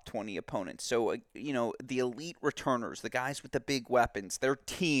 against top 20 opponents. So, the elite returners, the guys with the big weapons, they're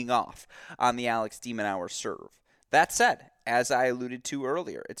teeing off on the Alex de Minaur serve. That said, as I alluded to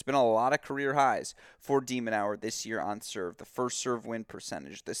earlier, it's been a lot of career highs for de Minaur this year on serve. The first serve win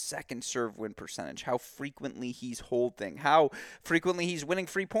percentage, the second serve win percentage, how frequently he's holding, how frequently he's winning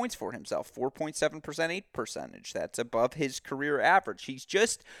free points for himself. 4.7% 8 percentage. That's above his career average. He's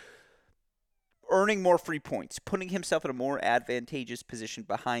just earning more free points, putting himself in a more advantageous position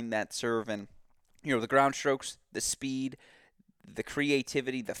behind that serve. And, the ground strokes, the speed, the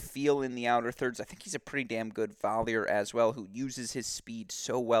creativity, the feel in the outer thirds. I think he's a pretty damn good volleyer as well, who uses his speed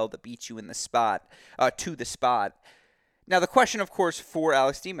so well to beat you in the spot, to the spot. Now, the question, of course, for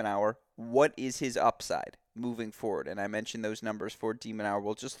Alex de Minaur, what is his upside moving forward? And I mentioned those numbers for de Minaur.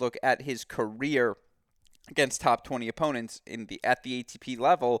 We'll just look at his career against top 20 opponents at the ATP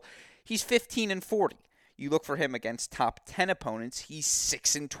level. He's 15-40. You look for him against top 10 opponents, he's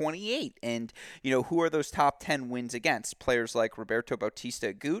 6-28. And, who are those top 10 wins against? Players like Roberto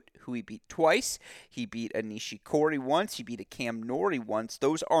Bautista Agut, who he beat twice. He beat a Nishikori once. He beat a Cam Norrie once.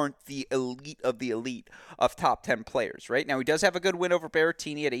 Those aren't the elite of top 10 players, right? Now, he does have a good win over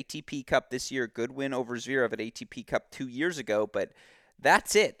Berrettini at ATP Cup this year, good win over Zverev at ATP Cup 2 years ago, but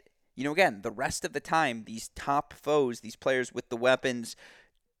that's it. Again, the rest of the time, these top foes, these players with the weapons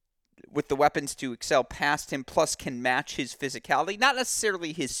to excel past him, plus can match his physicality, not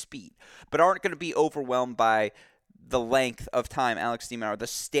necessarily his speed, but aren't going to be overwhelmed by the length of time Alex de Minaur, the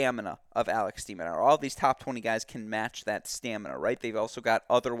stamina of Alex de Minaur. All these top 20 guys can match that stamina, right? They've also got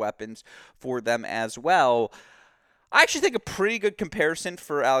other weapons for them as well. I actually think a pretty good comparison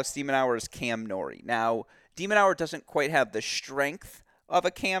for Alex de Minaur is Cam Norrie. Now, de Minaur doesn't quite have the strength of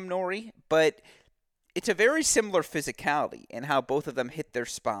a Cam Norrie, but it's a very similar physicality in how both of them hit their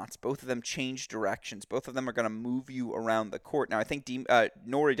spots. Both of them change directions. Both of them are going to move you around the court. Now, I think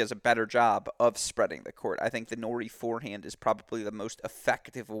Norrie does a better job of spreading the court. I think the Norrie forehand is probably the most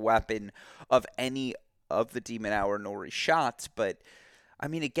effective weapon of any of the de Minaur Norrie shots. But, I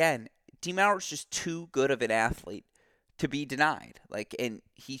mean, again, de Minaur is just too good of an athlete to be denied. And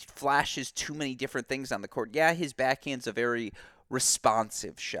he flashes too many different things on the court. Yeah, his backhand's a very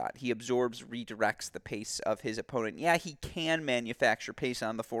responsive shot. He absorbs, redirects the pace of his opponent. Yeah, he can manufacture pace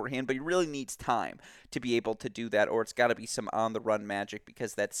on the forehand, but he really needs time to be able to do that, or it's got to be some on-the-run magic,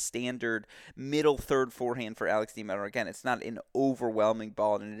 because that standard middle third forehand for Alex de Minaur, again, it's not an overwhelming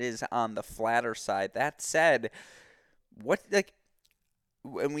ball, and it is on the flatter side. That said,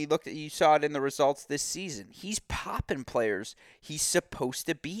 when we looked at, you saw it in the results this season, he's popping players he's supposed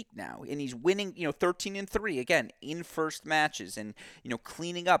to beat now, and he's winning 13-3 again in first matches, and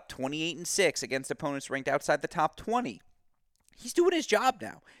cleaning up 28-6 against opponents ranked outside the top 20. He's doing his job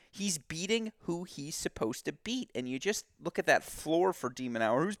now. He's beating who he's supposed to beat, and you just look at that floor for de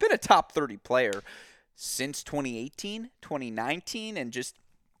Minaur, who's been a top 30 player since 2018, 2019, and just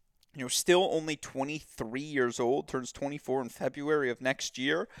still only 23 years old, turns 24 in February of next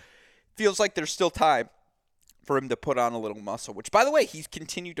year. Feels like there's still time for him to put on a little muscle, which, by the way, he's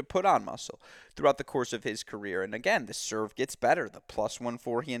continued to put on muscle throughout the course of his career. And again, the serve gets better. The +1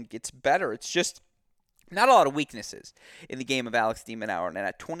 forehand gets better. It's just not a lot of weaknesses in the game of Alex de Minaur. And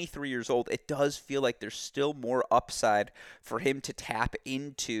at 23 years old, it does feel like there's still more upside for him to tap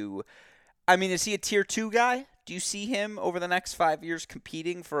into. I mean, is he a tier 2 guy? Do you see him over the next 5 years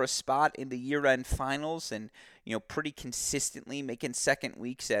competing for a spot in the year-end finals and, pretty consistently making second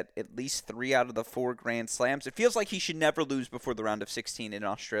weeks at least 3 out of the 4 Grand Slams? It feels like he should never lose before the round of 16 in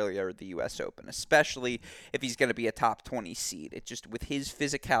Australia or the U.S. Open, especially if he's going to be a top 20 seed. It just, with his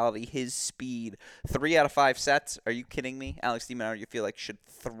physicality, his speed, 3 out of 5 sets, are you kidding me? Alex de Minaur, you feel like should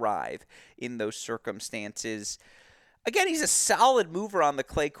thrive in those circumstances. Again, he's a solid mover on the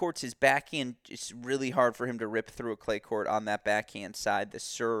clay courts. His backhand, it's really hard for him to rip through a clay court on that backhand side. The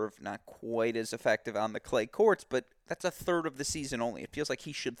serve, not quite as effective on the clay courts, but that's a third of the season only. It feels like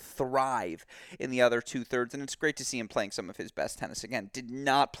he should thrive in the other 2/3, and it's great to see him playing some of his best tennis. Again, did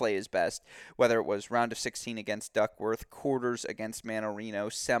not play his best, whether it was round of 16 against Duckworth, quarters against Mannarino,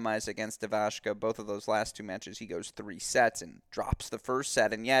 semis against Ivashka. Both of those last 2 matches, he goes 3 sets and drops the first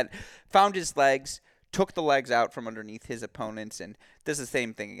set, and yet found his legs, took the legs out from underneath his opponents, and does the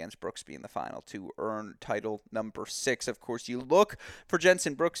same thing against Brooksby in the final to earn title number 6. Of course, you look for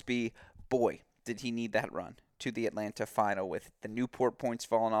Jenson Brooksby. Boy, did he need that run to the Atlanta final with the Newport points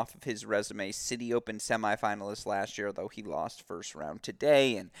falling off of his resume. City Open semifinalist last year, though he lost first round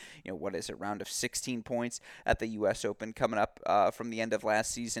today. And, round of 16 points at the U.S. Open coming up from the end of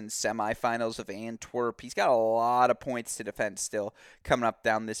last season. Semifinals of Antwerp. He's got a lot of points to defend still coming up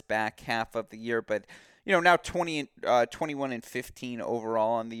down this back half of the year. But now 21 and 15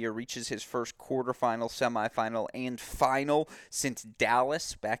 overall on the year, reaches his first quarterfinal, semifinal, and final since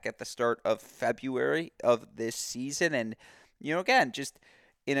Dallas back at the start of February of this season. And, again, just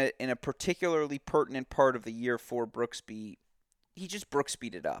in a particularly pertinent part of the year for Brooksby, he just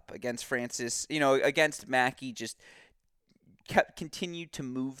Brooksby'd it up against Francis, against Mackey, just continued to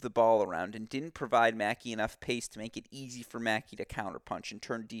move the ball around and didn't provide Mackey enough pace to make it easy for Mackey to counterpunch and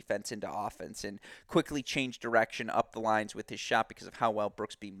turn defense into offense and quickly change direction up the lines with his shot because of how well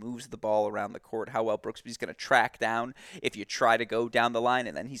Brooksby moves the ball around the court, how well Brooksby's going to track down if you try to go down the line,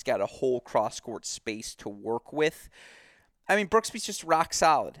 and then he's got a whole cross-court space to work with. I mean, Brooksby's just rock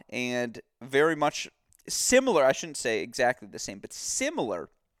solid and very much similar, I shouldn't say exactly the same, but similar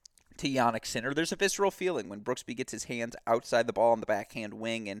to Jannik Sinner. There's a visceral feeling when Brooksby gets his hands outside the ball on the backhand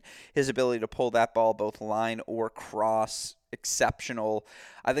wing, and his ability to pull that ball both line or cross, exceptional.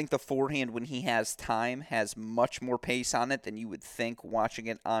 I think the forehand, when he has time, has much more pace on it than you would think watching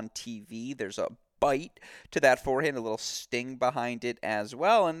it on TV. There's a bite to that forehand, a little sting behind it as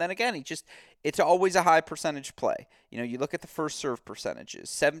well. And then again, it's always a high percentage play. You look at the first serve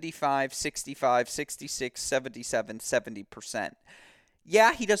percentages, 75, 65, 66, 77, 70%.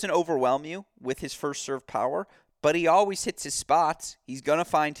 Yeah, he doesn't overwhelm you with his first serve power, but he always hits his spots. He's going to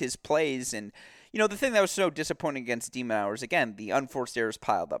find his plays. And, the thing that was so disappointing against de Minaur is, again, the unforced errors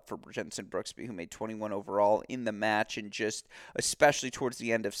piled up for Jenson Brooksby, who made 21 overall in the match and just, especially towards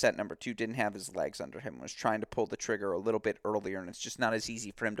the end of set number 2, didn't have his legs under him, was trying to pull the trigger a little bit earlier, and it's just not as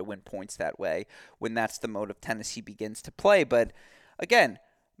easy for him to win points that way when that's the mode of tennis he begins to play. But, again,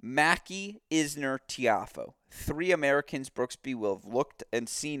 Mackey, Isner, Tiafoe. 3 Americans Brooksby will have looked and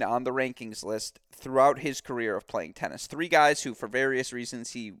seen on the rankings list throughout his career of playing tennis. 3 guys who, for various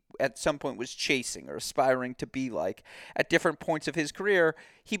reasons, he at some point was chasing or aspiring to be like. At different points of his career,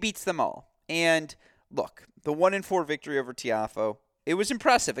 he beats them all. And look, the 1-4 victory over Tiafoe, it was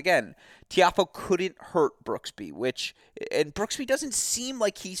impressive. Again, Tiafoe couldn't hurt Brooksby, and Brooksby doesn't seem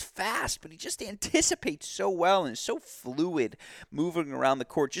like he's fast, but he just anticipates so well and is so fluid moving around the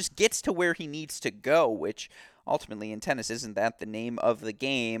court, just gets to where he needs to go, which ultimately in tennis isn't that the name of the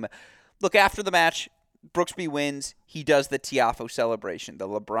game. Look, after the match, Brooksby wins. He does the Tiafoe celebration, the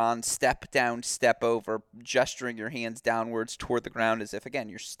LeBron step down, step over, gesturing your hands downwards toward the ground as if, again,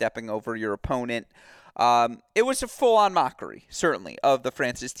 you're stepping over your opponent. It was a full-on mockery, certainly, of the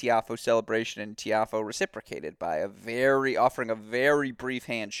Francis Tiafoe celebration, and Tiafoe reciprocated by offering a very brief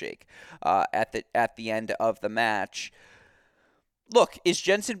handshake at the end of the match. Look, is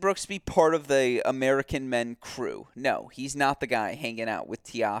Jenson Brooksby part of the American men crew? No, he's not the guy hanging out with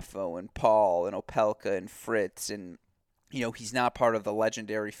Tiafoe and Paul and Opelka and Fritz, and he's not part of the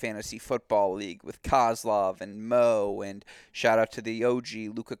legendary fantasy football league with Kozlov and Mo, and shout out to the OG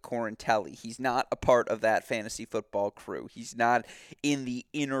Luca Corantelli. He's not a part of that fantasy football crew. He's not in the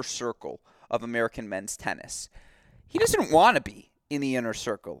inner circle of American men's tennis. He doesn't want to be. in the inner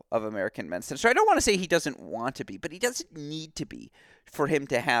circle of American men's tennis. So I don't want to say he doesn't want to be, but he doesn't need to be for him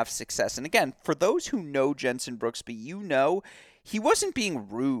to have success. And again, for those who know Jenson Brooksby, you know he wasn't being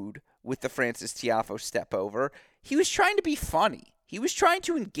rude with the Frances Tiafoe step over. He was trying to be funny. He was trying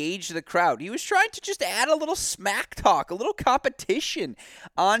to engage the crowd. He was trying to just add a little smack talk, a little competition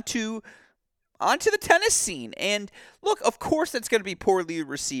onto the tennis scene. And look, of course that's going to be poorly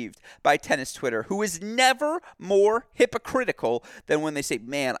received by tennis Twitter, who is never more hypocritical than when they say,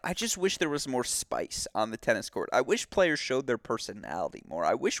 man, I just wish there was more spice on the tennis court. I wish players showed their personality more.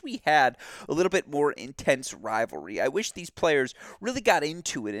 I wish we had a little bit more intense rivalry. I wish these players really got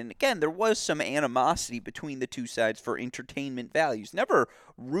into it. And again, there was some animosity between the two sides for entertainment values. Never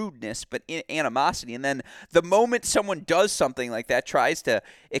rudeness, but animosity. And then the moment someone does something like that, tries to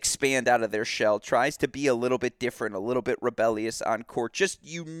expand out of their shell, tries to be a little bit different, a little bit rebellious on court, just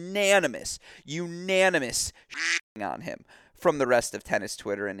unanimous on him from the rest of tennis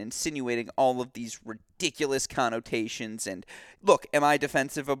Twitter and insinuating all of these ridiculous connotations. And look, am I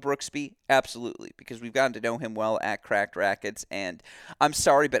defensive of Brooksby? Absolutely, because we've gotten to know him well at Cracked Rackets. And I'm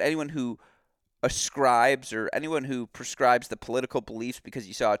sorry, but anyone who ascribes or anyone who prescribes the political beliefs because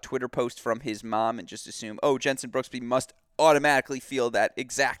you saw a Twitter post from his mom and just assume, oh, Jenson Brooksby must automatically feel that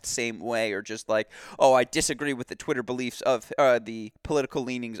exact same way, or just like, oh, I disagree with the Twitter beliefs of the political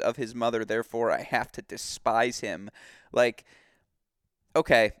leanings of his mother, therefore I have to despise him. Like,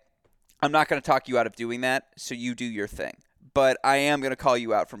 okay, I'm not going to talk you out of doing that, so you do your thing. But I am going to call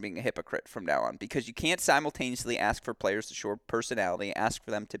you out from being a hypocrite from now on, because you can't simultaneously ask for players to show personality, ask for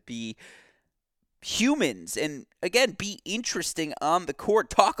them to be humans, and again, be interesting on the court,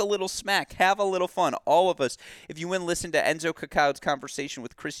 talk a little smack, have a little fun. All of us, if you went and listen to Enzo Cacao's conversation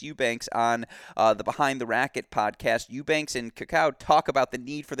with Chris Eubanks on the Behind the Racket podcast, Eubanks and Cacao talk about the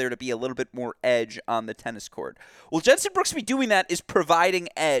need for there to be a little bit more edge on the tennis court. Well, Jenson Brooksby doing that is providing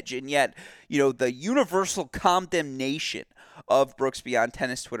edge, and yet, the universal condemnation of Brooksby on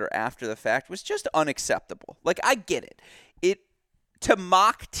tennis Twitter after the fact was just unacceptable. Like, I get it. To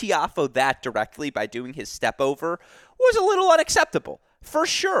mock Tiafoe that directly by doing his step over was a little unacceptable, for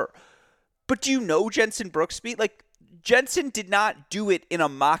sure. But do you know Jenson Brooksby? Like, Jenson did not do it in a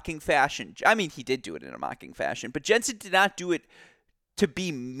mocking fashion. I mean, he did do it in a mocking fashion, but Jenson did not do it to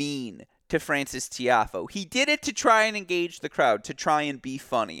be mean to Frances Tiafoe. He did it to try and engage the crowd, to try and be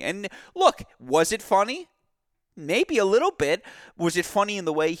funny. And look, was it funny? Maybe a little bit. Was it funny in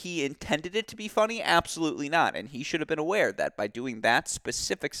the way he intended it to be funny? Absolutely not. And he should have been aware that by doing that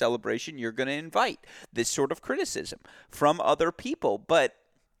specific celebration, you're going to invite this sort of criticism from other people. But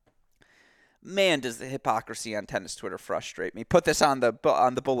man, does the hypocrisy on tennis Twitter frustrate me. Put this on the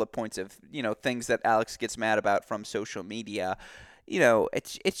bullet points of, things that Alex gets mad about from social media.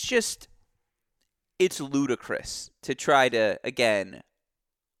 It's ludicrous to try to, again,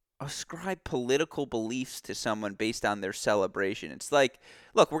 ascribe political beliefs to someone based on their celebration. It's like,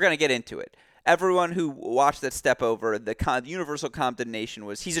 look, we're going to get into it. Everyone who watched that step over, the universal condemnation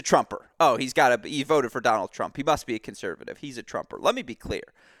was, he's a Trumper. Oh, he voted for Donald Trump. He must be a conservative. He's a Trumper. Let me be clear.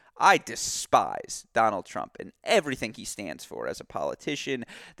 I despise Donald Trump and everything he stands for as a politician,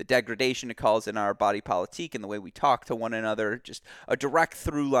 the degradation it calls in our body politique and the way we talk to one another, just a direct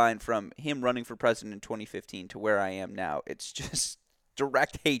through line from him running for president in 2015 to where I am now. It's just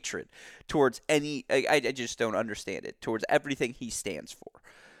direct hatred towards I just don't understand it, towards everything he stands for.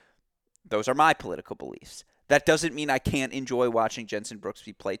 Those are my political beliefs. That doesn't mean I can't enjoy watching Jenson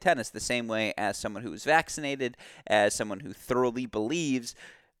Brooksby play tennis the same way as someone who is vaccinated, as someone who thoroughly believes,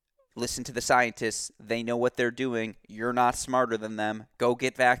 listen to the scientists, they know what they're doing, you're not smarter than them, go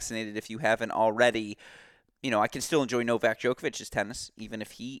get vaccinated if you haven't already. I can still enjoy Novak Djokovic's tennis, even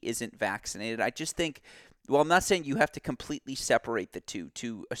if he isn't vaccinated. I just think, well, I'm not saying you have to completely separate the two,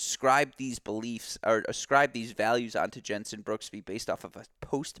 to ascribe these beliefs or ascribe these values onto Jenson Brooksby based off of a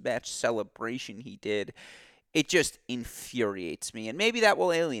post-match celebration he did. It just infuriates me, and maybe that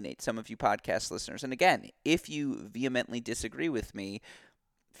will alienate some of you podcast listeners. And again, if you vehemently disagree with me,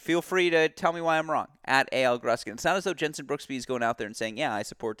 feel free to tell me why I'm wrong, at A.L. Gruskin. It's not as though Jenson Brooksby is going out there and saying, yeah, I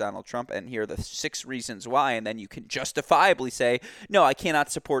support Donald Trump, and here are the 6 reasons why, and then you can justifiably say, no, I cannot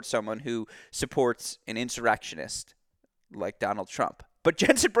support someone who supports an insurrectionist like Donald Trump. But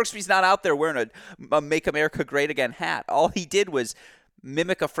Jenson Brooksby's not out there wearing a Make America Great Again hat. All he did was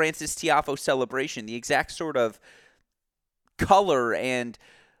mimic a Frances Tiafoe celebration, the exact sort of color and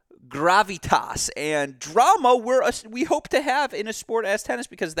gravitas and drama we hope to have in a sport as tennis,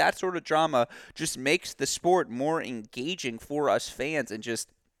 because that sort of drama just makes the sport more engaging for us fans. And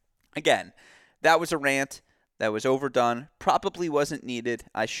just, again, that was a rant that was overdone, probably wasn't needed.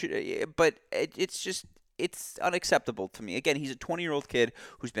 But it's it's unacceptable to me. Again, he's a 20-year-old kid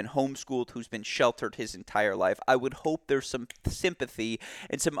who's been homeschooled, who's been sheltered his entire life. I would hope there's some sympathy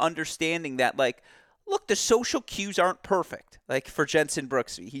and some understanding that, like, look, the social cues aren't perfect. Like, for Jensen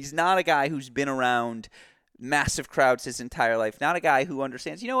Brooksby, he's not a guy who's been around massive crowds his entire life. Not a guy who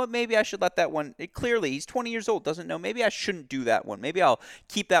understands, you know what, maybe I should let that one. Clearly, he's 20 years old, doesn't know. Maybe I shouldn't do that one. Maybe I'll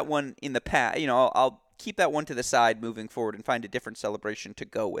keep that one in the past. I'll keep that one to the side moving forward and find a different celebration to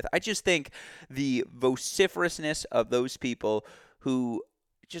go with. I just think the vociferousness of those people who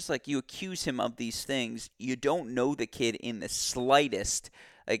just, like, you accuse him of these things, you don't know the kid in the slightest.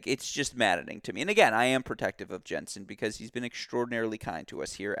 Like, it's just maddening to me. And again, I am protective of Jensen because he's been extraordinarily kind to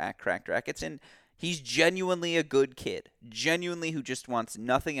us here at Cracked Racquets, and he's genuinely a good kid, genuinely who just wants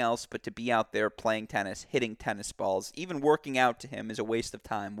nothing else but to be out there playing tennis, hitting tennis balls. Even working out to him is a waste of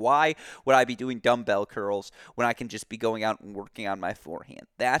time. Why would I be doing dumbbell curls when I can just be going out and working on my forehand?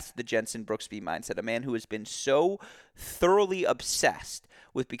 That's the Jensen Brooksby mindset, a man who has been so thoroughly obsessed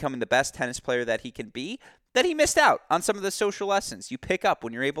with becoming the best tennis player that he can be that he missed out on some of the social lessons you pick up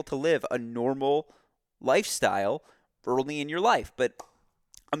when you're able to live a normal lifestyle early in your life. But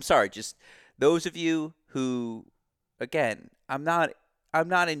I'm sorry, just those of you who, again, I'm not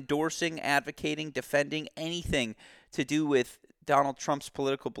endorsing, advocating, defending anything to do with Donald Trump's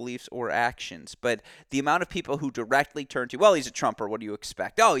political beliefs or actions, but the amount of people who directly turn to, well, he's a Trumper, what do you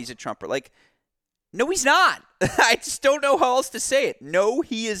expect? Oh, he's a Trumper. Like, no, he's not. I just don't know how else to say it. No,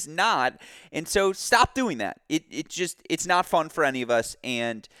 he is not. And so stop doing that. It's not fun for any of us,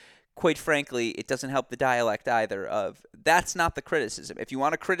 and quite frankly, it doesn't help the dialect either of that's not the criticism. If you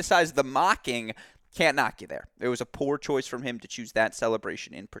want to criticize the mocking, can't knock you there. It was a poor choice from him to choose that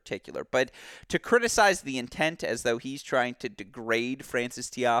celebration in particular. But to criticize the intent as though he's trying to degrade Francis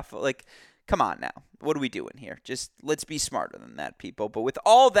Tiafoe, like, come on now. What are we doing here? Just let's be smarter than that, people. But with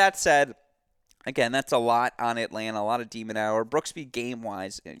all that said, again, that's a lot on Atlanta, a lot of demon hour. Brooksby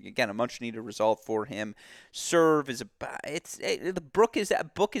game-wise, again, a much-needed result for him. Serve is the book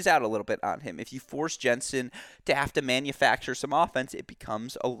is out a little bit on him. If you force Jensen to have to manufacture some offense, it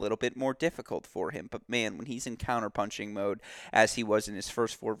becomes a little bit more difficult for him. But man, when he's in counter-punching mode, as he was in his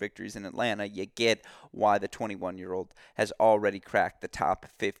first 4 victories in Atlanta, you get why the 21-year-old has already cracked the top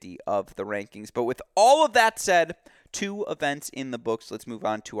 50 of the rankings. But with all of that said, 2 events in the books. Let's move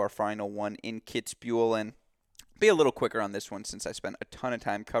on to our final one in Kitzbühel, and be a little quicker on this one since I spent a ton of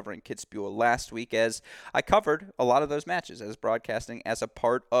time covering Kitzbühel last week, as I covered a lot of those matches as broadcasting as a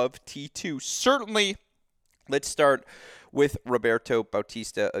part of T2. Certainly, let's start with Roberto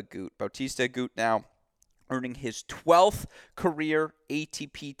Bautista Agut. Bautista Agut now earning his 12th career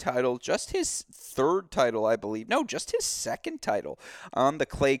ATP title, just his 3rd title, I believe. No, just his 2nd title on the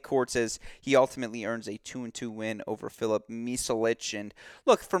clay courts, as he ultimately earns a 2-2 win over Filip Misalic. And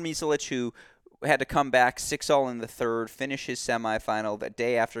look, for Misalic, who had to come back 6-all in the 3rd, finish his semifinal the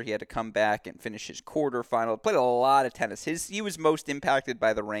day after he had to come back and finish his quarterfinal. Played a lot of tennis. He was most impacted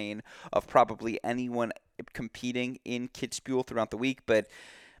by the rain of probably anyone competing in Kitzbühel throughout the week, but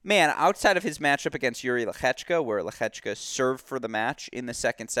man, outside of his matchup against Yuri Lechechka, where Lechechka served for the match in the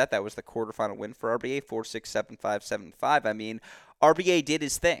 2nd set, that was the quarterfinal win for RBA, 4-6, 7-5, 7-5. I mean, RBA did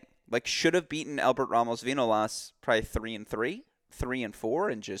his thing. Like, should have beaten Albert Ramos Vinolas probably 3-3,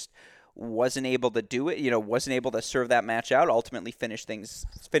 3-4, and just wasn't able to do it. Wasn't able to serve that match out. Ultimately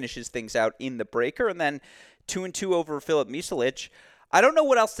finishes things out in the breaker, and then 2-2 over Filip Misalic. I don't know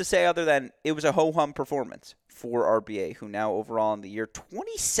what else to say other than it was a ho-hum performance for RBA, who now overall in the year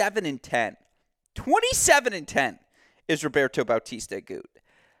 27-10. 27-10 is Roberto Bautista Agut.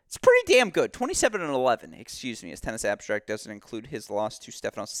 It's pretty damn good. 27-11, excuse me, as Tennis Abstract doesn't include his loss to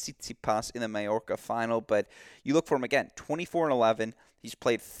Stefanos Tsitsipas in the Mallorca final. But you look for him again, 24-11. He's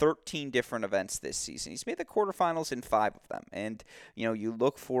played 13 different events this season. He's made the quarterfinals in 5 of them. And, you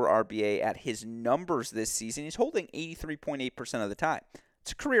look for RBA at his numbers this season. He's holding 83.8% of the time.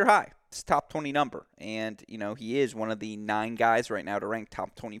 It's a career high. It's a top 20 number. And, he is one of the 9 guys right now to rank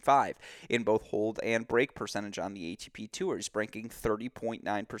top 25 in both hold and break percentage on the ATP Tour. He's ranking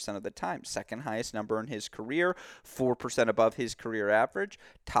 30.9% of the time. 2nd highest number in his career, 4% above his career average,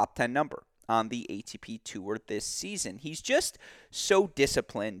 top 10 number on the ATP Tour this season. He's just so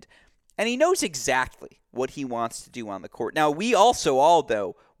disciplined, and he knows exactly what he wants to do on the court. Now, we also all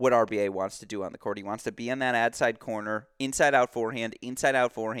know what RBA wants to do on the court. He wants to be in that ad side corner, inside-out forehand,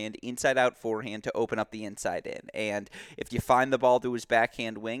 inside-out forehand, inside-out forehand to open up the inside in. And if you find the ball to his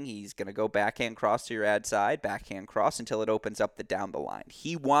backhand wing, he's going to go backhand cross to your ad side, backhand cross until it opens up down the line.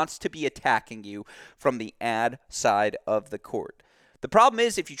 He wants to be attacking you from the ad side of the court. The problem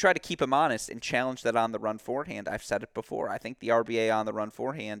is if you try to keep him honest and challenge that on the run forehand, I've said it before, I think the RBA on the run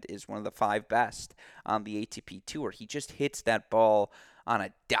forehand is one of the 5 best on the ATP Tour. He just hits that ball on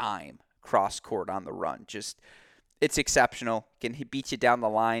a dime cross court on the run. It's exceptional. Can beat you down the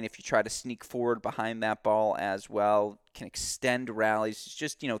line if you try to sneak forward behind that ball as well. Can extend rallies. He's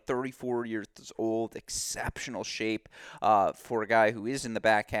just, 34 years old. Exceptional shape for a guy who is in the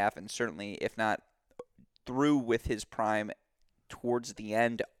back half and certainly, if not through with his prime, towards the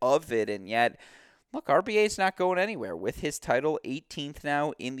end of it. And yet, look, RBA's not going anywhere. With his title, 18th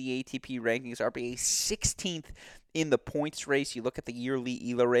now in the ATP rankings. RBA 16th in the points race. You look at the yearly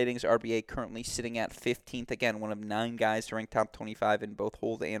ELO ratings, RBA currently sitting at 15th. Again, one of 9 guys to rank top 25 in both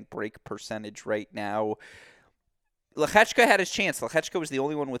hold and break percentage right now. Lechechka had his chance. Lechechka was the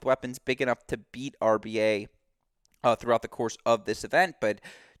only one with weapons big enough to beat RBA throughout the course of this event, but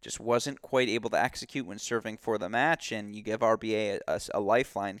just wasn't quite able to execute when serving for the match, and you give RBA a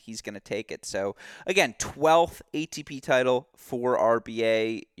lifeline, he's going to take it. So, again, 12th ATP title for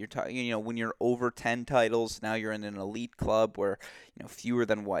RBA. You're talking, when you're over 10 titles, now you're in an elite club where, fewer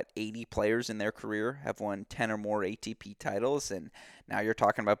than, 80 players in their career have won 10 or more ATP titles, and now you're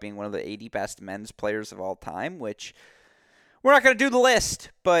talking about being one of the 80 best men's players of all time, which we're not going to do the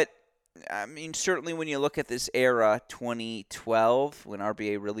list, but certainly when you look at this era, 2012, when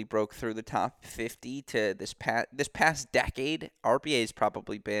RBA really broke through the top 50 to this past decade, RBA has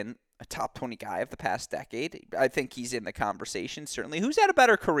probably been a top 20 guy of the past decade. I think he's in the conversation, certainly. Who's had a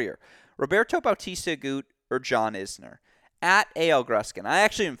better career, Roberto Bautista Agut or John Isner? At A.L. Gruskin. I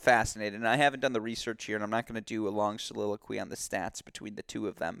actually am fascinated, and I haven't done the research here, and I'm not going to do a long soliloquy on the stats between the two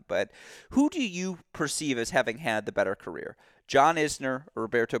of them, but who do you perceive as having had the better career? John Isner or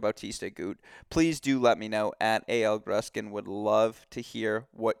Roberto Bautista Agut? Please do let me know at A.L. Gruskin. Would love to hear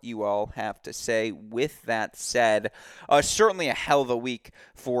what you all have to say. With that said, certainly a hell of a week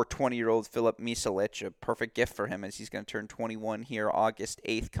for 20-year-old Filip Misalic. A perfect gift for him as he's going to turn 21 here August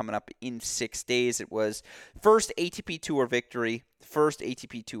 8th, coming up in 6 days. It was first ATP Tour victory, first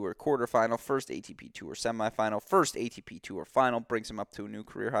ATP Tour quarterfinal, first ATP Tour semifinal, first ATP Tour final. Brings him up to a new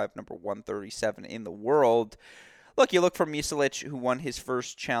career high of number 137 in the world. Look, you look for Misalic, who won his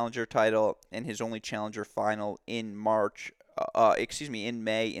first challenger title and his only challenger final in in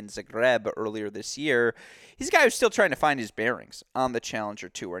May in Zagreb earlier this year. He's a guy who's still trying to find his bearings on the challenger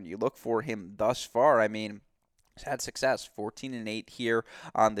tour, and you look for him thus far. He's had success, 14-8 here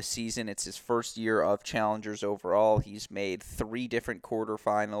on the season. It's his first year of challengers overall. He's made 4 different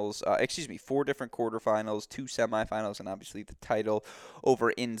quarterfinals, 2 semifinals, and obviously the title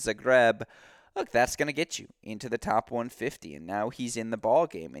over in Zagreb. Look, that's going to get you into the top 150, and now he's in the ball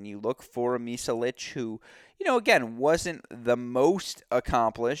game. And you look for a Misalic who, again, wasn't the most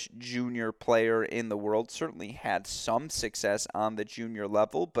accomplished junior player in the world. Certainly had some success on the junior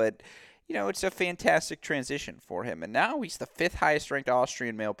level, but it's a fantastic transition for him. And now he's the 5th highest ranked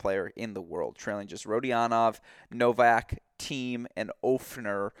Austrian male player in the world, trailing just Rodionov, Novak, Thiem, and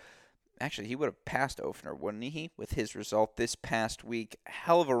Ofner. Actually, he would have passed Ofner, wouldn't he, with his result this past week.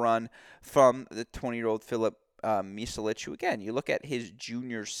 Hell of a run from the 20-year-old Filip Misalic, who, again, you look at his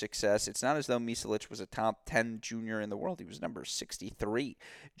junior success. It's not as though Misalic was a top 10 junior in the world. He was number 63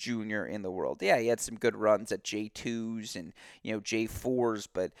 junior in the world. Yeah, he had some good runs at J2s and, J4s,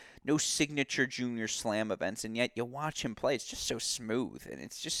 but no signature junior slam events. And yet you watch him play. It's just so smooth, and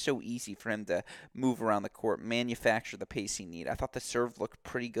it's just so easy for him to move around the court, manufacture the pace he needs. I thought the serve looked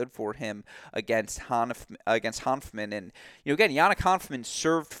pretty good for him against Hanfmann. And, again, Yannick Hanfmann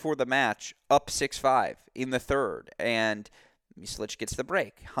served for the match up 6-5 in the third, and Misalic gets the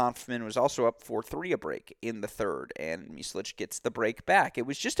break. Hanfmann was also up 4-3 a break in the third, and Misalic gets the break back. It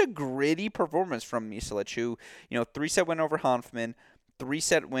was just a gritty performance from Misalic, who, 3-set win over Hanfmann,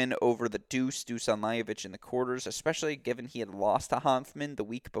 3-set win over the Dusan Lajovic in the quarters, especially given he had lost to Hanfmann the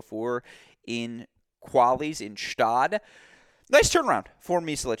week before in qualies in Stade. Nice turnaround for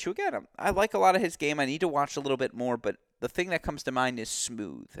Misalic, who, again, I like a lot of his game. I need to watch a little bit more, but the thing that comes to mind is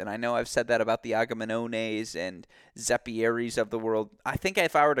smooth. And I know I've said that about the Agamanones and Zeppieris of the world. I think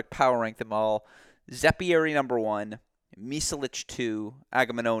if I were to power rank them all, Zeppieri number 1, Misalic 2,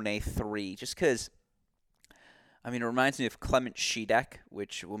 Agamanone 3, just because, it reminds me of Clement Šídek,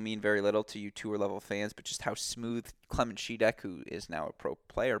 which will mean very little to you tour-level fans, but just how smooth Clement Šídek, who is now a pro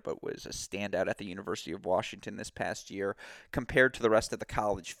player but was a standout at the University of Washington this past year, compared to the rest of the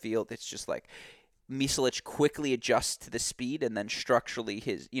college field. It's just like Misalic quickly adjusts to the speed, and then structurally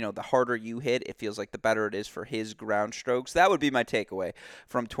the harder you hit, it feels like the better it is for his ground strokes. That would be my takeaway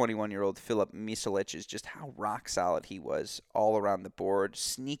from 21-year-old Filip Misalic, is just how rock solid he was all around the board.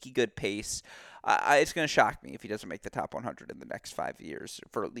 Sneaky good pace. it's going to shock me if he doesn't make the top 100 in the next 5 years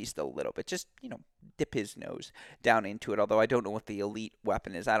for at least a little bit. Just, dip his nose down into it, although I don't know what the elite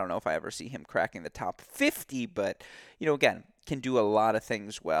weapon is. I don't know if I ever see him cracking the top 50, but, again, can do a lot of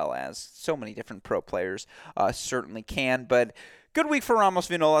things well, as so many different pro players certainly can. But good week for Ramos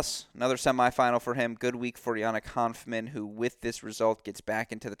Vinolas, another semifinal for him. Good week for Yannick Hanfmann, who with this result gets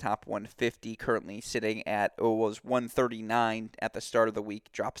back into the top 150, currently sitting at, was 139 at the start of the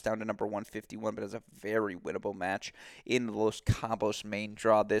week, drops down to number 151, but has a very winnable match in the Los Cabos main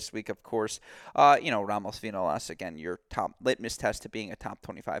draw this week, of course. Ramos Vinolas, again, your top litmus test to being a top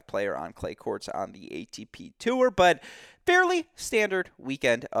 25 player on clay courts on the ATP Tour, but fairly standard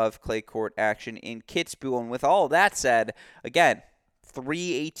weekend of clay court action in Kitzbühel. And with all that said, again,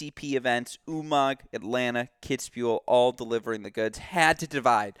 3 ATP events, Umag, Atlanta, Kitzbühel, all delivering the goods. Had to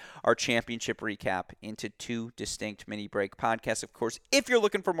divide our championship recap into 2 distinct mini break podcasts. Of course, if you're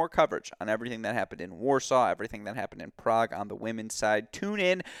looking for more coverage on everything that happened in Warsaw, everything that happened in Prague on the women's side, tune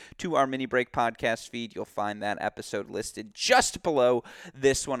in to our mini break podcast feed. You'll find that episode listed just below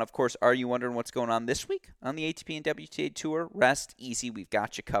this one. Of course, are you wondering what's going on this week on the ATP and WTA Tour? Rest easy. We've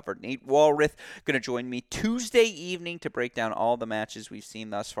got you covered. Nate Walrath going to join me Tuesday evening to break down all the matches we've seen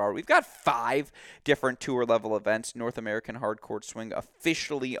thus far. We've got 5 different tour level events. North American Hardcourt Swing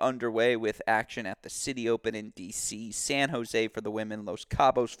officially underway with action at the City Open in DC, San Jose for the women, Los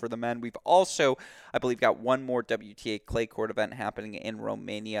Cabos for the men. We've also, I believe, got one more WTA clay court event happening in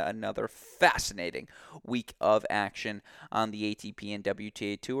Romania. Another fascinating week of action on the ATP and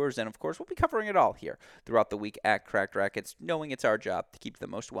WTA tours. And of course, we'll be covering it all here throughout the week at Cracked Racquets, knowing it's our job to keep the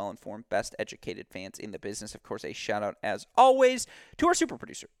most well-informed, best educated fans in the business. Of course, a shout out as always to our super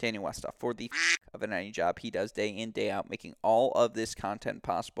producer, Daniel Westoff, for the of any job he does day in, day out, making all of this content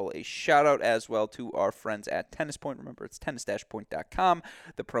possible. A shout out as well to our friends at Tennis Point. Remember, it's tennis-point.com.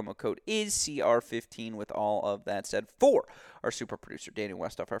 The promo code is CR15. With all of that said, for our super producer, Daniel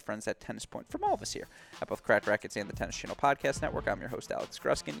Westoff, our friends at Tennis Point, from all of us here at both Cracked Racquets and the Tennis Channel Podcast Network, I'm your host, Alex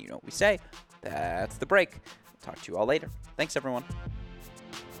Gruskin. You know what we say. That's the break. We'll talk to you all later. Thanks, everyone.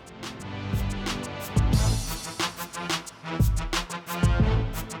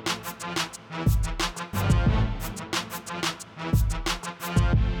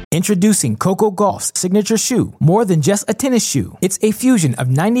 Introducing Coco Gauff's signature shoe, more than just a tennis shoe. It's a fusion of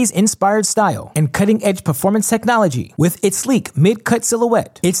 90s-inspired style and cutting-edge performance technology with its sleek mid-cut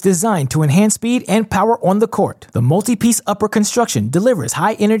silhouette. It's designed to enhance speed and power on the court. The multi-piece upper construction delivers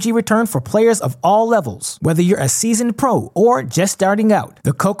high-energy return for players of all levels. Whether you're a seasoned pro or just starting out,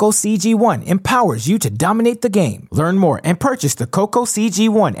 the Coco CG1 empowers you to dominate the game. Learn more and purchase the Coco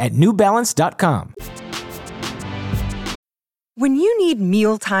CG1 at newbalance.com. When you need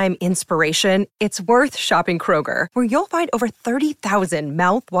mealtime inspiration, it's worth shopping Kroger, where you'll find over 30,000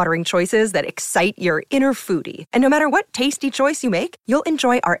 mouth-watering choices that excite your inner foodie. And no matter what tasty choice you make, you'll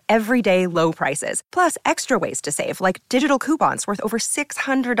enjoy our everyday low prices, plus extra ways to save, like digital coupons worth over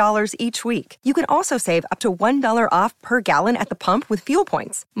 $600 each week. You can also save up to $1 off per gallon at the pump with fuel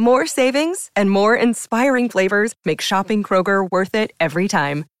points. More savings and more inspiring flavors make shopping Kroger worth it every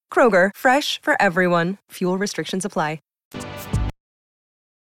time. Kroger, fresh for everyone. Fuel restrictions apply.